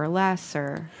more or less,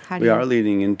 or how do We are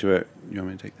leaning into it. You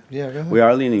want me to take that? Yeah, go ahead. We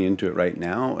are leaning into it right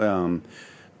now,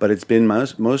 but it's been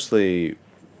mostly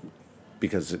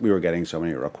because we were getting so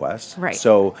many requests. Right.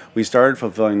 So we started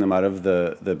fulfilling them out of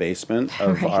the basement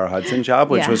of Right. our Hudson shop,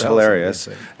 which was That was hilarious.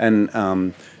 amazing.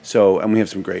 And and we have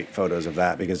some great photos of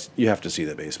that because you have to see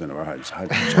the basement of our Hudson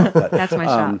shop. But, That's my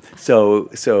shop.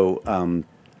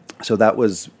 So that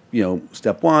was, you know,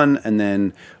 step one, and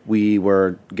then we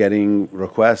were getting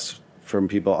requests from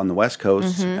people on the West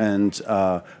Coast, and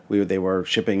they were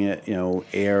shipping it, you know,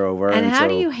 air over. And how so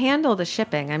do you handle the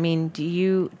shipping? I mean,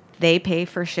 they pay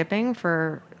for shipping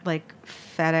for like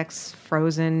FedEx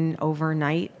frozen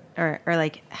overnight, or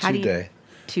like how do you 2-day.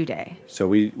 2-day? So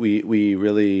we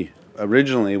really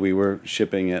originally we were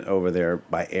shipping it over there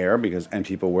by air and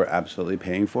people were absolutely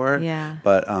paying for it. Yeah.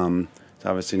 But it's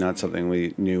obviously not something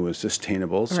we knew was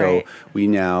sustainable. So Right. we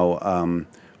now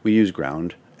we use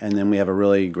ground. And then we have a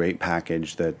really great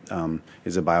package that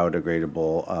is a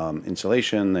biodegradable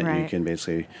insulation that you Right. can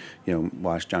basically, you know,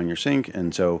 wash down your sink.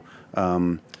 And so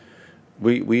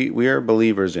we are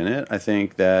believers in it. I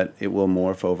think that it will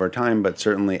morph over time, but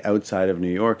certainly outside of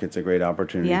New York, it's a great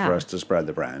opportunity Yeah. for us to spread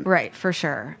the brand. Right, for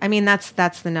sure. I mean, that's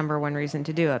the number one reason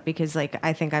to do it, because like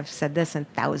I think I've said this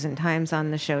 1,000 times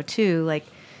on the show too. Like,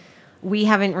 we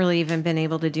haven't really even been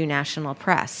able to do national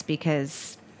press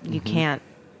because you can't.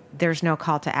 There's no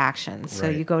call to action. So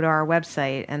Right. you go to our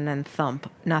website and then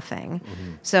thump nothing.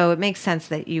 So it makes sense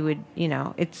that you would, you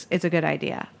know, it's a good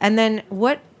idea. And then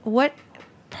what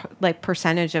like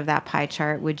percentage of that pie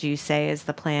chart would you say is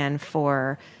the plan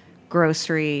for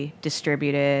grocery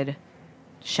distributed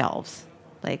shelves?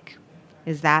 Like,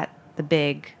 is that the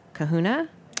big kahuna?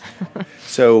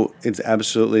 So it's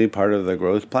absolutely part of the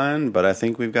growth plan, but I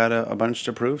think we've got a bunch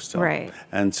to prove still. Right.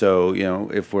 And so, you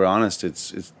know, if we're honest,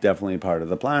 it's definitely part of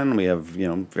the plan. We have, you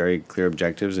know, very clear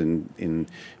objectives in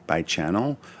by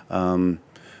channel.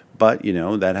 But, you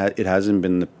know, it hasn't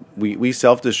been we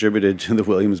self-distributed to the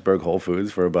Williamsburg Whole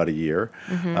Foods for about a year.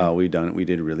 We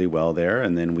did really well there,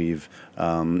 and then we've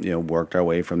you know, worked our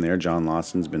way from there. John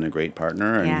Lawson's been a great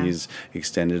partner, and Yeah. he's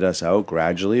extended us out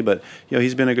gradually. But, you know,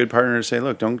 he's been a good partner to say,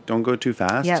 look, don't go too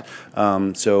fast. Yep.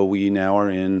 So we now are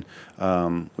in.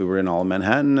 We were in all of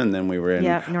Manhattan, and then we were in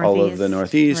Yep, all of the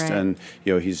Northeast, right. and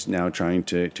you know, he's now trying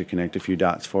to connect a few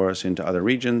dots for us into other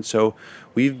regions. So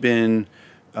we've been.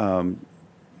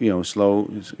 You know, slow.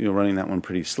 You know, running that one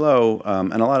pretty slow,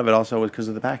 and a lot of it also was because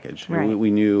of the package. Right.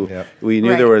 We knew Yep. Right.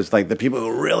 there was like the people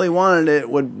who really wanted it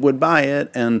would buy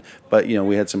it, but you know,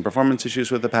 we had some performance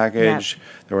issues with the package.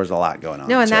 There was a lot going on.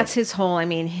 No, and So- that's his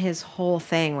whole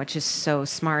thing, which is so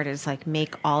smart, is like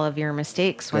make all of your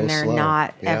mistakes when Go they're slow.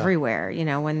 not Yeah. everywhere, you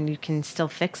know, when you can still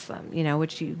fix them, you know,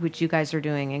 which you guys are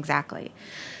doing exactly.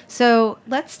 So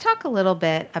let's talk a little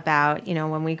bit about, you know,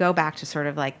 when we go back to sort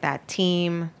of like that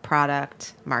team,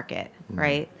 product, market,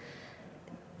 right?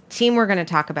 Team, we're going to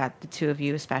talk about the two of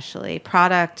you especially.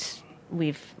 Product,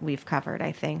 we've covered,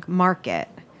 I think. Market.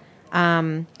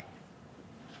 Do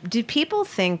people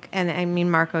think, and I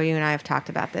mean, Marco, you and I have talked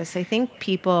about this, I think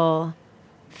people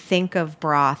think of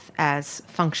broth as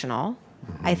functional.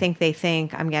 I think they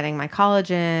think I'm getting my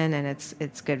collagen and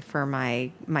it's good for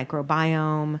my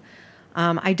microbiome.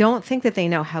 I don't think that they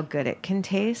know how good it can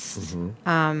taste,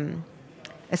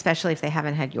 especially if they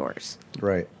haven't had yours.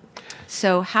 Right.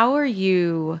 So how are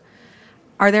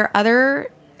there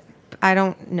other, I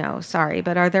don't know, sorry,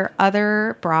 but are there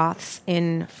other broths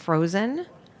in frozen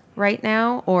right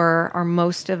now, or are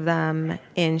most of them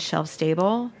in shelf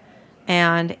stable?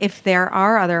 And if there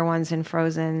are other ones in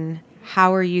frozen,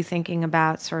 how are you thinking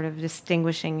about sort of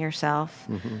distinguishing yourself?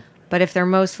 But if they're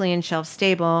mostly in shelf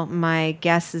stable, my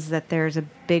guess is that there's a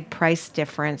big price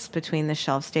difference between the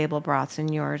shelf stable broths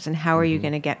and yours. And how are you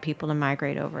going to get people to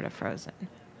migrate over to frozen?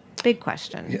 Big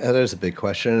question. Yeah, that is a big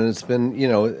question, and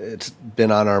it's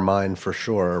been on our mind for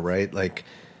sure, right? Like,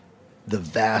 the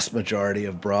vast majority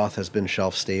of broth has been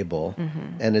shelf stable,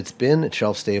 and it's been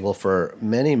shelf stable for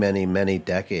many, many, many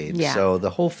decades. Yeah. So the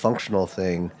whole functional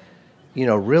thing,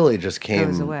 really just came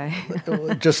Goes away.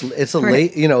 it's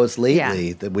Right. it's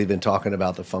lately that we've been talking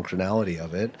about the functionality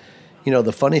of it.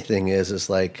 The funny thing is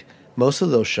like most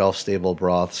of those shelf stable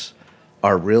broths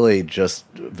are really just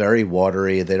very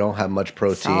watery. They don't have much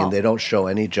protein. Salt. They don't show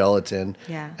any gelatin.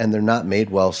 Yeah. And they're not made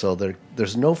well. So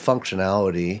there's no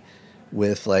functionality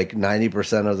with like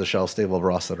 90% of the shelf stable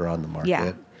broths that are on the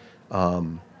market. Yeah.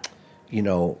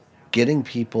 Getting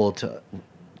people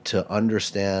to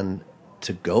understand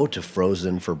to go to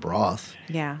frozen for broth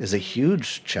is a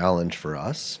huge challenge for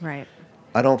us. Right.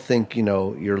 I don't think,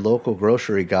 your local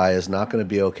grocery guy is not going to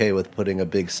be okay with putting a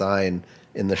big sign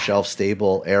in the shelf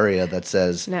stable area that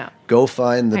says, No. go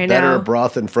find the I better know.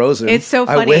 broth and frozen. It's so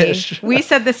I funny. wish. We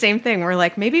said the same thing. We're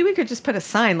like, maybe we could just put a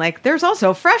sign like, there's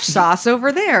also fresh sauce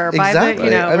over there. Exactly. By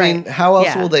the, I mean, how else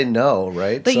Yeah. will they know,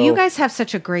 right? But So- you guys have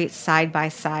such a great side by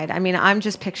side. I mean, I'm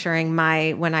just picturing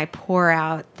when I pour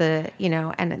out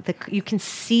you can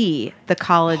see the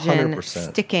collagen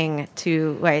 100%. sticking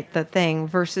to the thing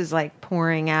versus like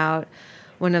pouring out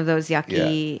one of those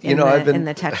yucky I've been in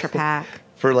the Tetra Pak.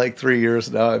 For like 3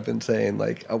 years now, I've been saying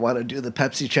like, I want to do the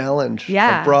Pepsi challenge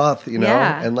Yeah. of broth,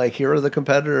 Yeah. and like, here are the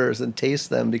competitors and taste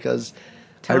them because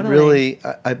Totally.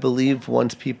 I believe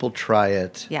once people try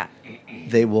it, Yeah.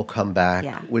 they will come back,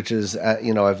 Yeah. which is,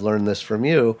 I've learned this from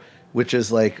you, which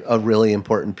is like a really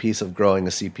important piece of growing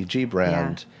a CPG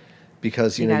brand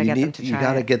because, You gotta get them to you try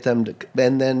got to it. get them to,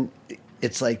 and then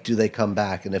it's like, do they come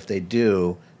back? And if they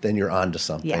do, then you're onto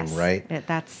something, Yes. right?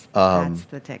 That's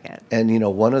the ticket. And,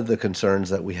 one of the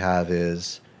concerns that we have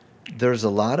is there's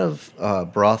a lot of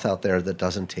broth out there that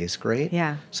doesn't taste great.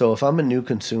 Yeah. So if I'm a new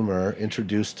consumer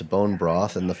introduced to bone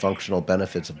broth and the functional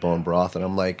benefits of bone broth, and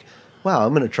I'm like, wow,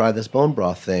 I'm going to try this bone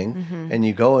broth thing, Mm-hmm. and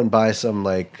you go and buy some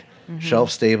like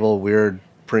shelf-stable, weird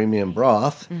premium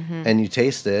broth, Mm-hmm. and you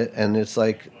taste it, and it's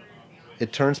like,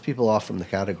 it turns people off from the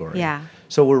category. Yeah.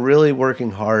 So we're really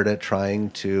working hard at trying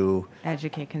to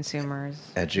Educate consumers.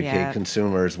 educate Yeah.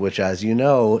 consumers, which, as you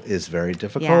know, is very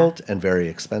difficult and very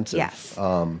expensive. Yes.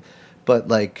 But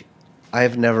like,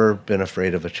 I've never been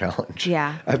afraid of a challenge.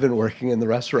 Yeah. I've been working in the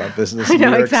restaurant business I in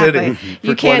know, New York exactly. City You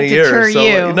for can't 20 deter years. So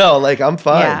you. like, no, like I'm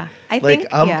fine. Yeah. I like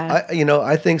think-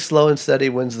 I think slow and steady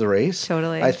wins the race.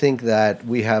 Totally. I think that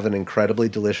we have an incredibly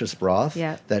delicious broth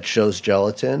Yeah. that shows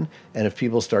gelatin, and if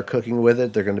people start cooking with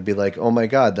it, they're going to be like, "Oh my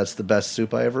God, that's the best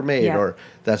soup I ever made," Yeah. or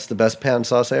 "That's the best pan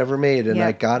sauce I ever made," and Yeah.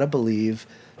 I gotta believe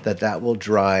that will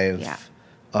drive. Yeah.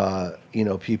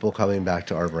 People coming back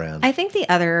to our brand. I think the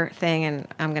other thing, and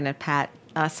I'm going to pat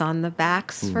us on the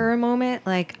backs for a moment.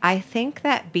 Like, I think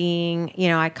that being,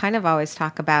 I kind of always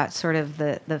talk about sort of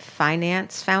the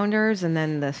finance founders and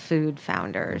then the food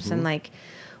founders. And like,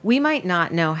 we might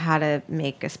not know how to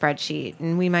make a spreadsheet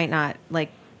and we might not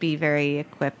like be very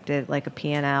equipped at like a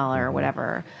P&L or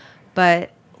whatever.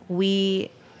 But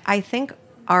I think,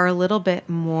 are a little bit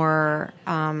more,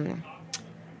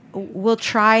 we'll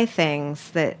try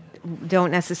things that don't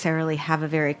necessarily have a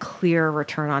very clear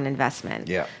return on investment.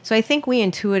 Yeah. So I think we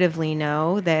intuitively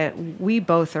know that we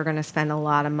both are going to spend a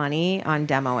lot of money on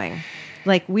demoing.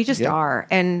 Like, we just Yeah. are,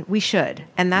 and we should,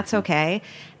 and that's okay.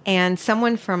 And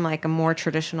someone from like a more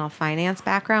traditional finance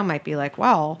background might be like,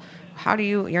 well,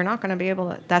 you're not going to be able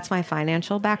to, that's my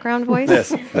financial background voice.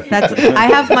 Yes. I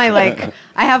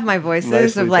have my voices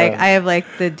Nicely of like, done. I have like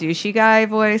the douchey guy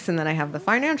voice and then I have the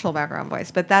financial background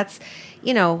voice, but that's,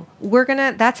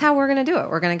 that's how we're going to do it.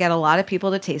 We're going to get a lot of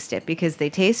people to taste it because they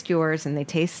taste yours and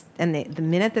the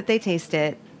minute that they taste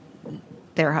it,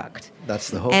 they're hooked. That's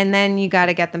the hope. And then you got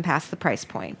to get them past the price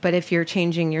point. But if you're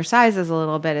changing your sizes a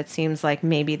little bit, it seems like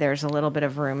maybe there's a little bit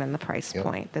of room in the price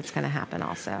point that's going to happen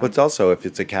also. But it's also, if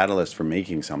it's a catalyst for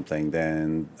making something,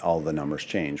 then all the numbers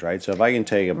change, right? So if I can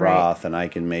take a broth and I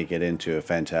can make it into a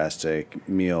fantastic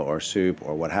meal or soup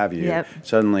or what have you, Yep.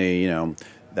 suddenly,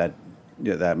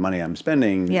 that money I'm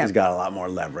spending Yep. has got a lot more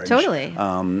leverage. Totally.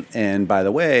 And by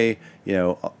the way,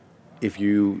 if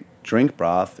you drink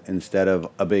broth instead of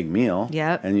a big meal,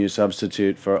 Yep. and you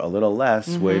substitute for a little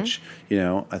less, which,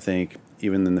 I think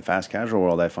even in the fast casual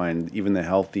world, I find even the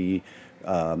healthy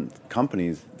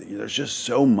companies, there's just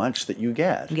so much that you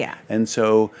get. Yeah. And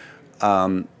so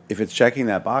if it's checking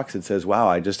that box that says, wow,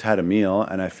 I just had a meal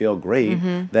and I feel great,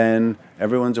 then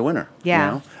everyone's a winner.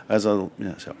 Yeah.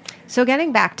 So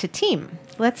getting back to team,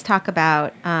 let's talk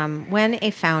about when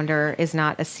a founder is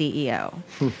not a CEO.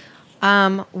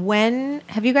 When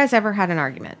have you guys ever had an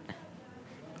argument?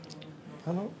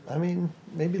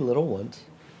 maybe little ones.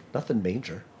 Nothing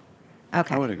major.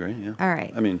 Okay. I would agree, yeah. All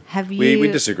right. I mean, Have we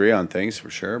you- disagree on things for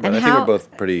sure, but And I think how- we're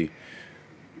both pretty,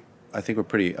 I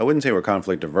wouldn't say we're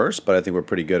conflict averse, but I think we're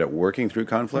pretty good at working through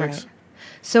conflicts. Right.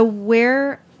 So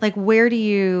where do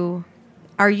you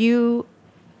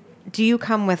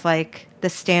come with like the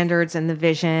standards and the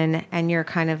vision, and you're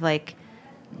kind of like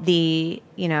the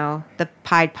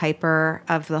Pied Piper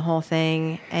of the whole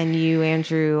thing, and you,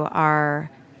 Andrew, are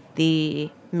the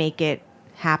make it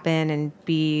happen and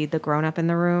be the grown up in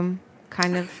the room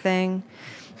kind of thing?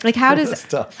 Like, how does That's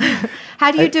tough.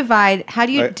 how do you divide?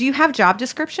 Do you have job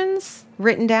descriptions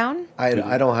written down?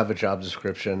 I don't have a job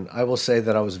description. I will say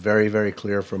that I was very, very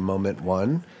clear from moment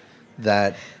one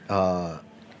that,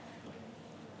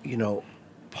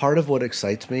 part of what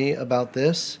excites me about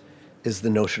this is the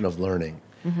notion of learning.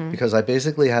 Mhm. Because I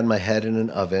basically had my head in an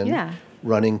oven Yeah.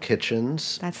 running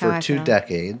kitchens That's how for I 2 feel.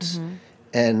 decades, Mhm.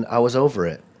 and I was over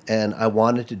it. And I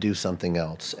wanted to do something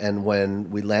else. And when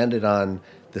we landed on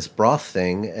this broth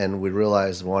thing and we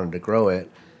realized we wanted to grow it,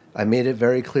 I made it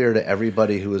very clear to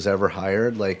everybody who was ever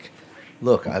hired, like,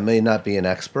 look, I may not be an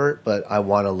expert, but I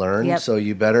want to learn. Yep. So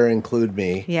you better include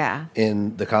me Yeah.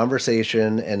 in the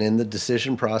conversation and in the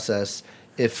decision process,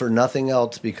 if for nothing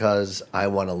else, because I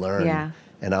want to learn Yeah.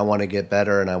 and I want to get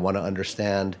better and I want to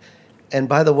understand. And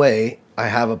by the way, I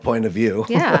have a point of view.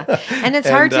 Yeah. And it's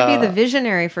hard to be the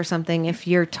visionary for something if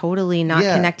you're totally not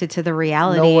Yeah. connected to the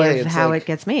reality No way. of It's how like- it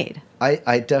gets made.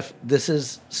 This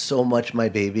is so much my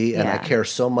baby, and I Yeah. care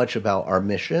so much about our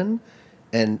mission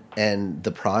and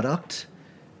the product,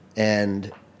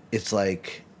 and it's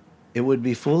like it would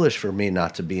be foolish for me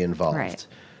not to be involved. Right.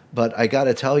 But I got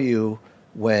to tell you,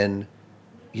 when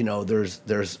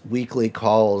there's weekly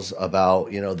calls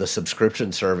about the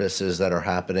subscription services that are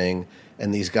happening,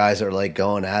 and these guys are like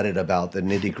going at it about the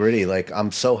nitty gritty. Like,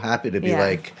 I'm so happy to be Yeah.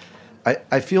 like.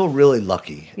 I feel really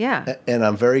lucky. Yeah. And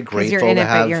I'm very 'Cause you're grateful in to it, but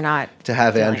have you're not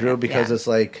feeling Andrew, it. because Yeah. it's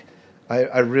like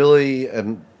I really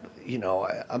am,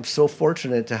 I'm so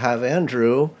fortunate to have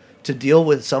Andrew to deal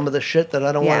with some of the shit that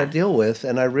I don't Yeah. want to deal with,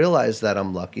 and I realize that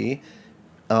I'm lucky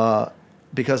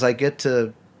because I get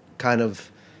to kind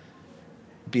of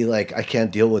be like, I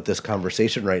can't deal with this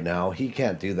conversation right now. He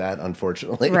can't do that,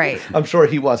 unfortunately. Right. I'm sure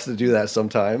he wants to do that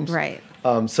sometimes. Right.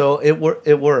 So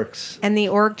it works. And the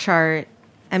org chart,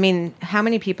 I mean, how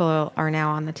many people are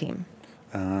now on the team?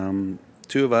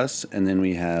 2 of us, and then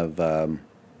we have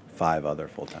 5 other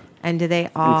full-time. And do they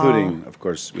all... Including, of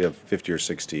course, we have 50 or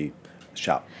 60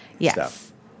 shop Yes.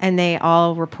 staff. And they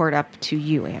all report up to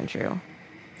you, Andrew.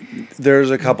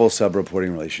 There's a couple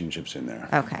sub-reporting relationships in there.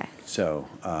 Okay. So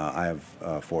I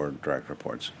have 4 direct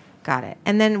reports. Got it.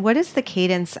 And then what is the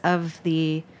cadence of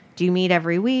do you meet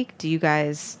every week? Do you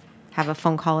guys have a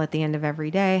phone call at the end of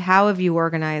every day? How have you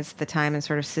organized the time and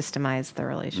sort of systemized the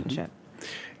relationship?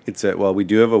 We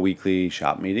do have a weekly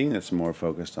shop meeting that's more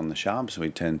focused on the shop, so we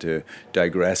tend to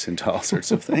digress into all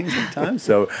sorts of things at times.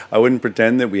 So I wouldn't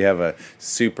pretend that we have a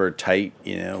super tight,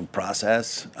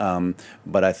 process,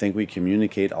 but I think we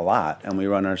communicate a lot, and we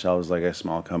run ourselves like a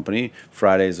small company.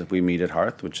 Fridays, we meet at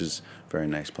Hearth, which is a very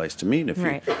nice place to meet. If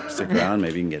Right. you stick around,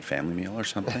 maybe you can get family meal or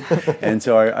something. And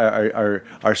so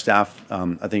our staff,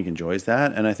 I think, enjoys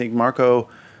that, and I think Marco,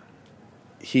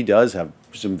 he does have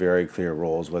some very clear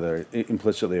roles, whether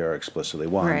implicitly or explicitly.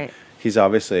 One, Right. he's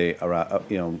obviously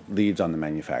leads on the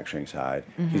manufacturing side.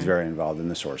 He's Mhm. very involved in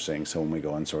the sourcing. So when we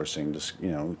go on sourcing,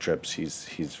 trips,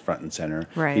 he's front and center.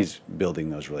 Right. He's building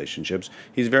those relationships.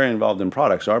 He's very involved in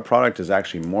products. So our product has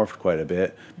actually morphed quite a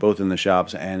bit, both in the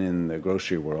shops and in the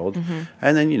grocery world. Mhm.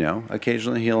 And then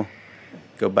occasionally he'll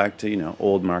go back to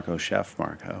old Marco, Chef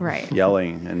Marco, Right.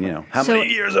 yelling and how So-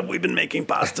 many years have we been making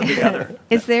pasta together?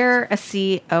 Is there a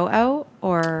COO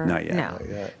or Not yet. no? Not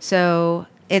yet. So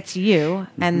it's you,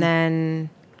 and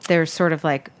then there's sort of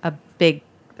like a big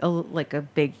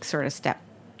sort of step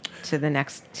to the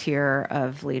next tier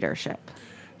of leadership.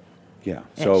 Yeah.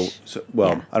 Ish. I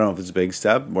don't know if it's a big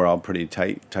step. We're all pretty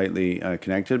tightly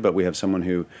connected, but we have someone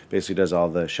who basically does all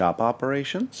the shop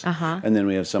operations, and then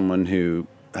we have someone who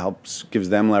gives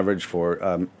them leverage for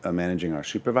managing our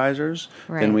supervisors.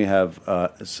 Right. Then we have a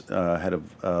head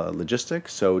of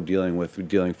logistics, so dealing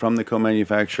from the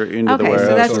co-manufacturer into the Okay, warehouse.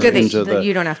 so that's good that into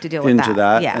you don't have to deal with into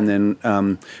that. Yeah. And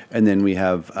then we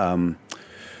have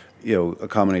a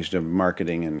combination of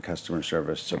marketing and customer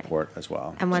service support as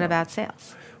well. And what So about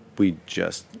sales? we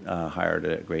just hired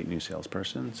a great new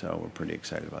salesperson, so we're pretty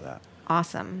excited about that.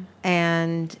 Awesome.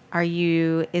 And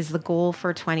is the goal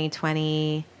for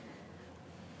 2020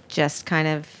 just kind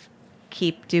of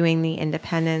keep doing the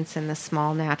independents and the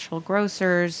small natural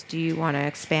grocers? Do you want to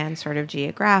expand sort of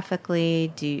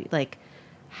geographically?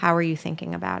 How are you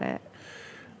thinking about it?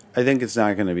 I think it's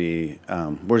not going to be.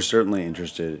 We're certainly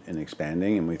interested in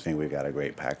expanding, and we think we've got a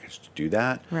great package to do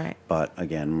that. Right. But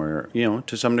again, we're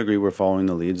to some degree we're following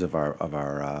the leads of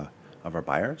our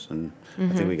buyers, and I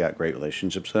think we got great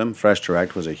relationships with them. Fresh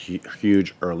Direct was a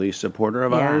huge early supporter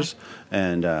of ours,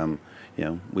 and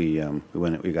we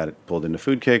got it pulled into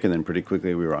Food Kick, and then pretty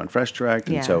quickly we were on Fresh Direct,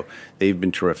 and so they've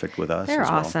been terrific with us. They're as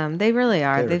well. awesome. They really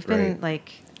are. They've great. been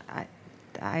like.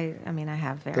 I mean, I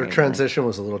have very. Their transition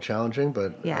was a little challenging,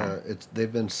 but Yeah.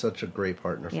 they've been such a great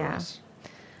partner for us.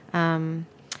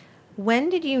 When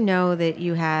did you know that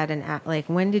you had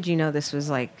when did you know this was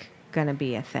like going to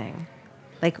be a thing?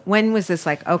 Like, when was this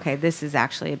like, okay, this is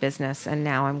actually a business, and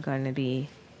now I'm going to be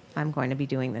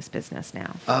doing this business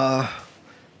now?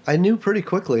 I knew pretty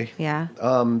quickly. Yeah.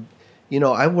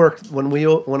 I worked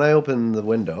when I opened the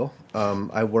window.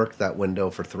 I worked that window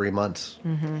for 3 months.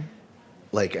 Mm-hmm.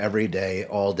 Like every day,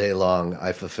 all day long,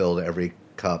 I fulfilled every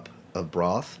cup of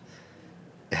broth.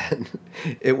 And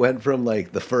it went from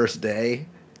like the first day,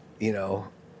 doing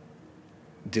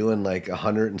like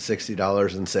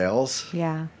 $160 in sales.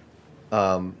 Yeah.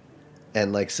 And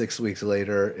like 6 weeks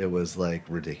later, it was like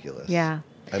ridiculous. Yeah.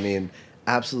 I mean,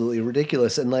 absolutely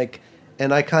ridiculous. And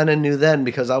I kind of knew then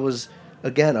because I was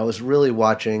really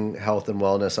watching health and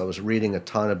wellness. I was reading a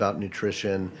ton about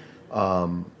nutrition.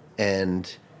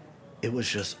 And it was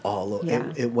just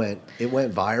it went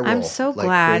viral. I'm so like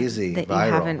glad crazy, that viral.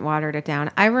 you haven't watered it down.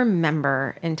 I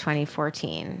remember in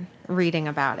 2014 reading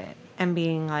about it and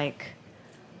being like,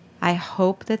 I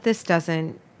hope that this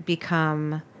doesn't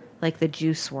become like the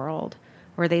juice world,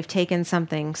 where they've taken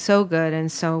something so good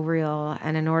and so real,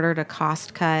 and in order to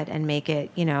cost cut and make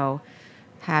it,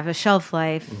 have a shelf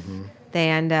life, they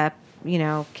end up,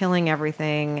 killing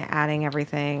everything, adding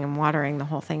everything, and watering the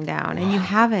whole thing down. And you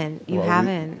haven't.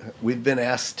 We've been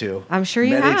asked to. I'm sure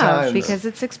you many have times. because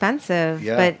it's expensive.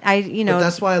 Yeah. But But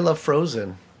that's why I love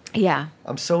Frozen. Yeah.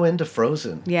 I'm so into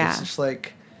Frozen. Yeah. It's just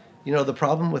like, the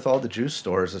problem with all the juice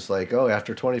stores is like,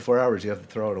 after 24 hours you have to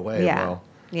throw it away. Yeah. Well,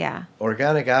 yeah.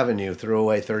 Organic Avenue threw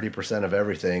away 30% of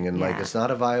everything, and it's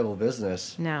not a viable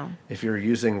business. No. If you're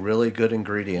using really good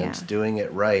ingredients, doing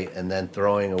it right, and then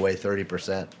throwing away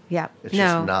 30%. Yep. It's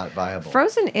just not viable.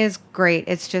 Frozen is great.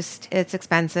 It's just, it's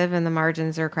expensive and the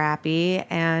margins are crappy,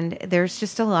 and there's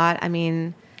just a lot. I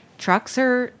mean, trucks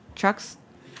are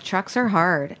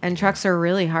hard, and trucks are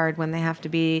really hard when they have to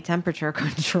be temperature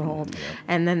controlled,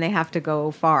 and then they have to go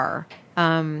far.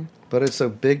 But it's a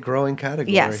big growing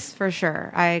category. Yes, for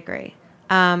sure. I agree.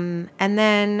 And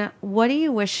then what do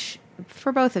you wish,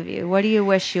 for both of you, what do you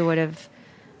wish you would have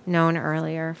known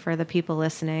earlier for the people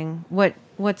listening?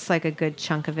 What's like a good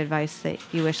chunk of advice that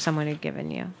you wish someone had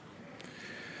given you?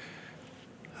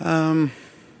 I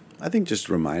think just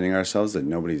reminding ourselves that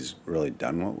nobody's really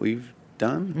done what we've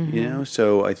done,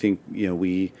 So I think,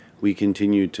 we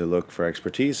continue to look for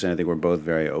expertise, and I think we're both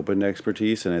very open to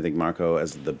expertise. And I think Marco,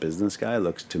 as the business guy,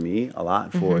 looks to me a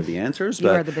lot for the answers.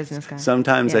 You are the business guy.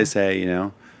 Sometimes I say,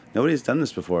 nobody's done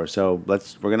this before, so we're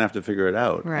going to have to figure it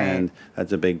out. Right. And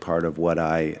that's a big part of what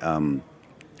I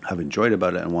have enjoyed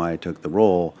about it and why I took the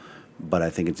role. But I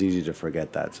think it's easy to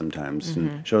forget that sometimes.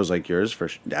 And shows like yours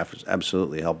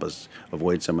absolutely help us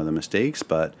avoid some of the mistakes,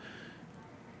 but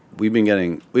we've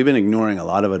been ignoring a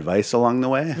lot of advice along the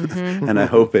way, and I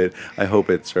hope it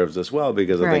serves us well,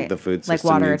 because I think the food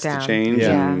system needs to change,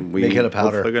 and we make it a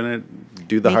powder. We're going to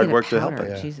do the hard work to help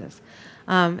it. Jesus.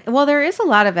 Well, there is a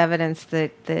lot of evidence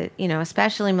that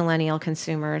especially millennial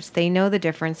consumers, they know the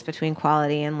difference between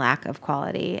quality and lack of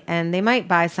quality, and they might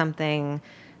buy something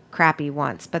crappy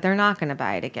once, but they're not going to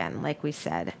buy it again, like we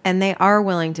said. And they are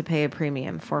willing to pay a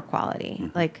premium for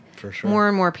quality. Like, for sure. More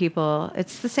and more people,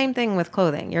 it's the same thing with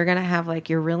clothing. You're going to have like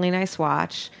your really nice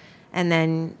watch and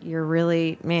then your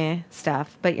really meh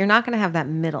stuff, but you're not going to have that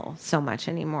middle so much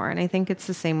anymore. And I think it's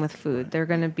the same with food. They're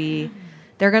going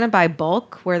to buy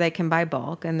bulk where they can buy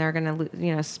bulk, and they're going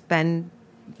to, spend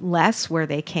less where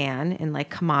they can in like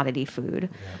commodity food.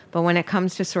 Yeah. But when it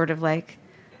comes to sort of like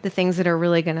the things that are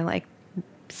really going to like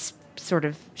sort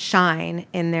of shine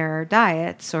in their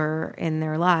diets or in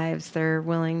their lives, they're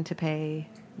willing to pay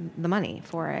the money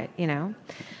for it,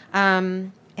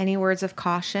 Any words of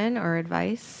caution or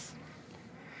advice?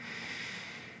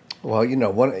 Well,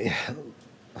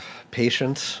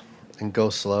 patience and go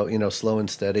slow, slow and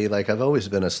steady. Like, I've always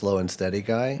been a slow and steady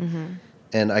guy,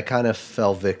 and I kind of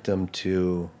fell victim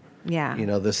to,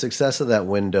 the success of that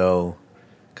window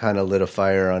kind of lit a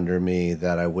fire under me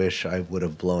that I wish I would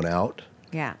have blown out.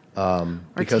 Yeah.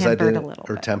 Because I didn't,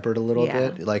 tempered a little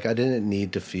bit. Like, I didn't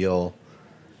need to feel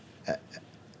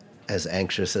as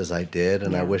anxious as I did,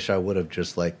 and I wish I would have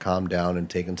just like calmed down and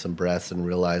taken some breaths and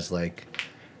realized like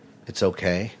it's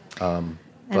okay. And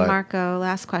But- Marco,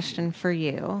 last question for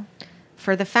you.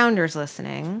 For the founders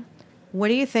listening, what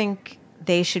do you think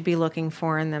they should be looking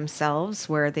for in themselves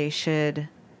where they should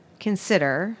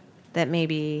consider that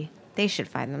maybe they should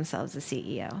find themselves a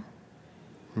CEO?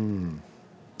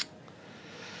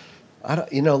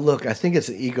 Look, I think it's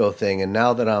an ego thing. And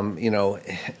now that I'm,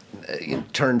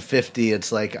 turned 50,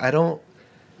 it's like, I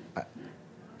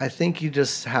think you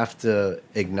just have to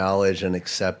acknowledge and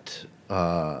accept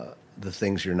the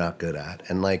things you're not good at.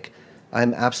 And like,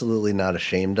 I'm absolutely not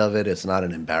ashamed of it. It's not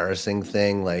an embarrassing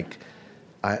thing. Like,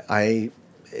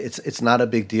 it's not a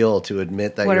big deal to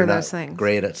admit that What you're are not those things?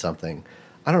 great at something.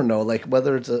 I don't know, like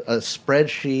whether it's a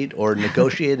spreadsheet or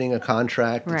negotiating a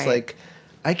contract. It's Right. like,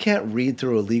 I can't read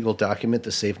through a legal document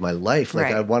to save my life. Like,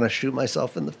 Right. I want to shoot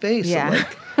myself in the face. Yeah. I'm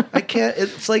like, I can't.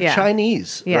 It's like Yeah.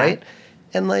 Chinese, Yeah. right?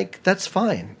 And like, that's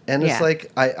fine. And Yeah. it's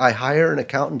like, I hire an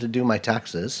accountant to do my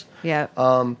taxes. Yeah.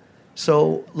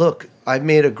 So look, I've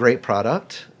made a great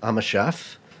product. I'm a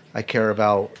chef. I care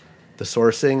about the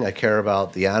sourcing. I care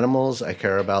about the animals. I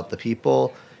care about the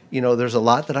people. There's a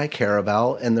lot that I care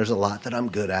about, and there's a lot that I'm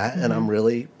good at, and I'm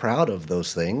really proud of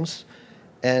those things.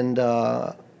 And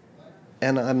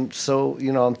I'm so,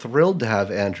 I'm thrilled to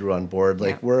have Andrew on board.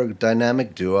 Like, we're a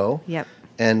dynamic duo. Yep.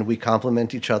 And we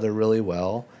complement each other really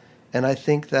well. And I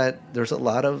think that there's a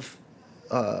lot of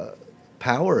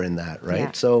power in that, right?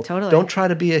 Yeah, So totally. don't try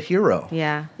to be a hero.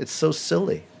 Yeah. It's so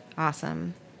silly.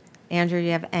 Awesome. Andrew, do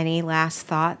you have any last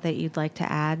thought that you'd like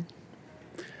to add?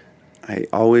 I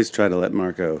always try to let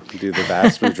Marco do the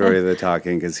vast majority of the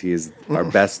talking because he is our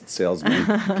best salesman.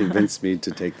 Convinced me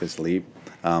to take this leap.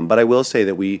 But I will say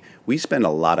that we spend a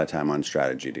lot of time on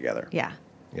strategy together. Yeah.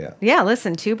 Yeah. Yeah,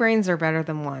 listen, 2 brains are better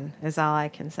than 1 is all I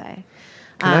can say.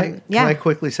 Can I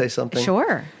quickly say something?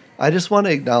 Sure. I just want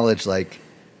to acknowledge, like,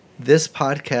 this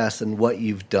podcast and what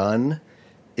you've done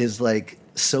is, like,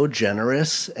 so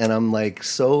generous. And I'm, like,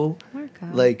 so,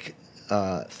 like,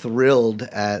 thrilled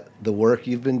at the work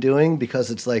you've been doing,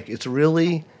 because it's, like, it's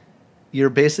really, you're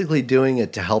basically doing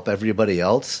it to help everybody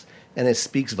else. And it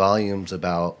speaks volumes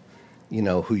about,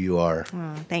 who you are.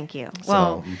 Oh, thank you. So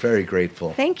Well, I'm very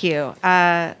grateful. thank you.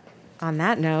 On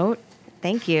that note,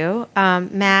 thank you.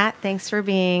 Matt, thanks for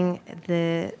being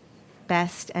the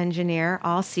best engineer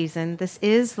all season. This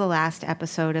is the last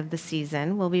episode of the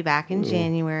season. We'll be back in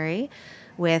January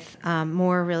with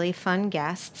more really fun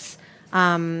guests.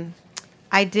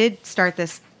 I did start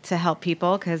this to help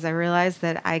people because I realized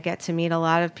that I get to meet a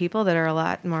lot of people that are a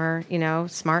lot more,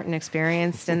 smart and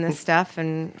experienced in this stuff,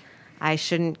 and I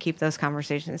shouldn't keep those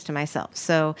conversations to myself.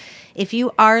 So if you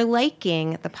are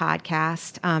liking the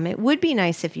podcast, it would be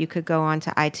nice if you could go onto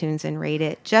iTunes and rate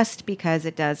it, just because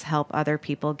it does help other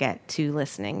people get to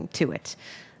listening to it.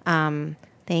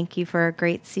 Thank you for a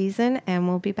great season, and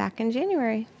we'll be back in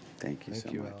January. Thank you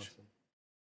so much.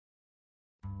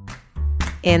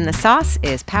 In the Sauce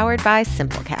is powered by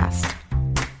Simplecast.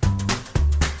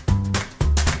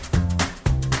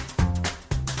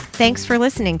 Thanks for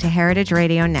listening to Heritage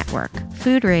Radio Network,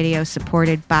 food radio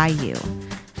supported by you.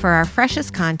 For our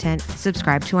freshest content,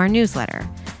 subscribe to our newsletter.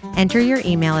 Enter your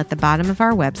email at the bottom of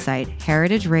our website,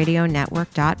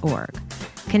 heritageradionetwork.org.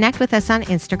 Connect with us on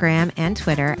Instagram and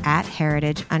Twitter at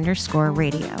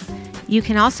 @heritage_radio. You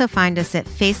can also find us at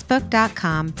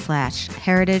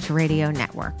facebook.com/Heritage Radio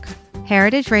Network.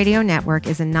 Heritage Radio Network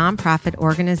is a nonprofit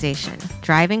organization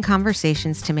driving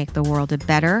conversations to make the world a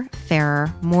better,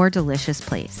 fairer, more delicious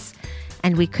place.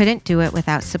 And we couldn't do it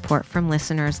without support from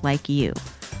listeners like you.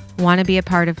 Want to be a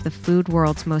part of the food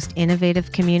world's most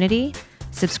innovative community?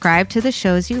 Subscribe to the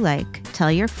shows you like,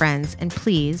 tell your friends, and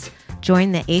please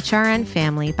join the HRN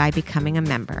family by becoming a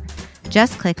member.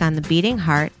 Just click on the beating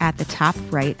heart at the top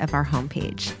right of our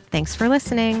homepage. Thanks for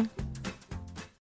listening.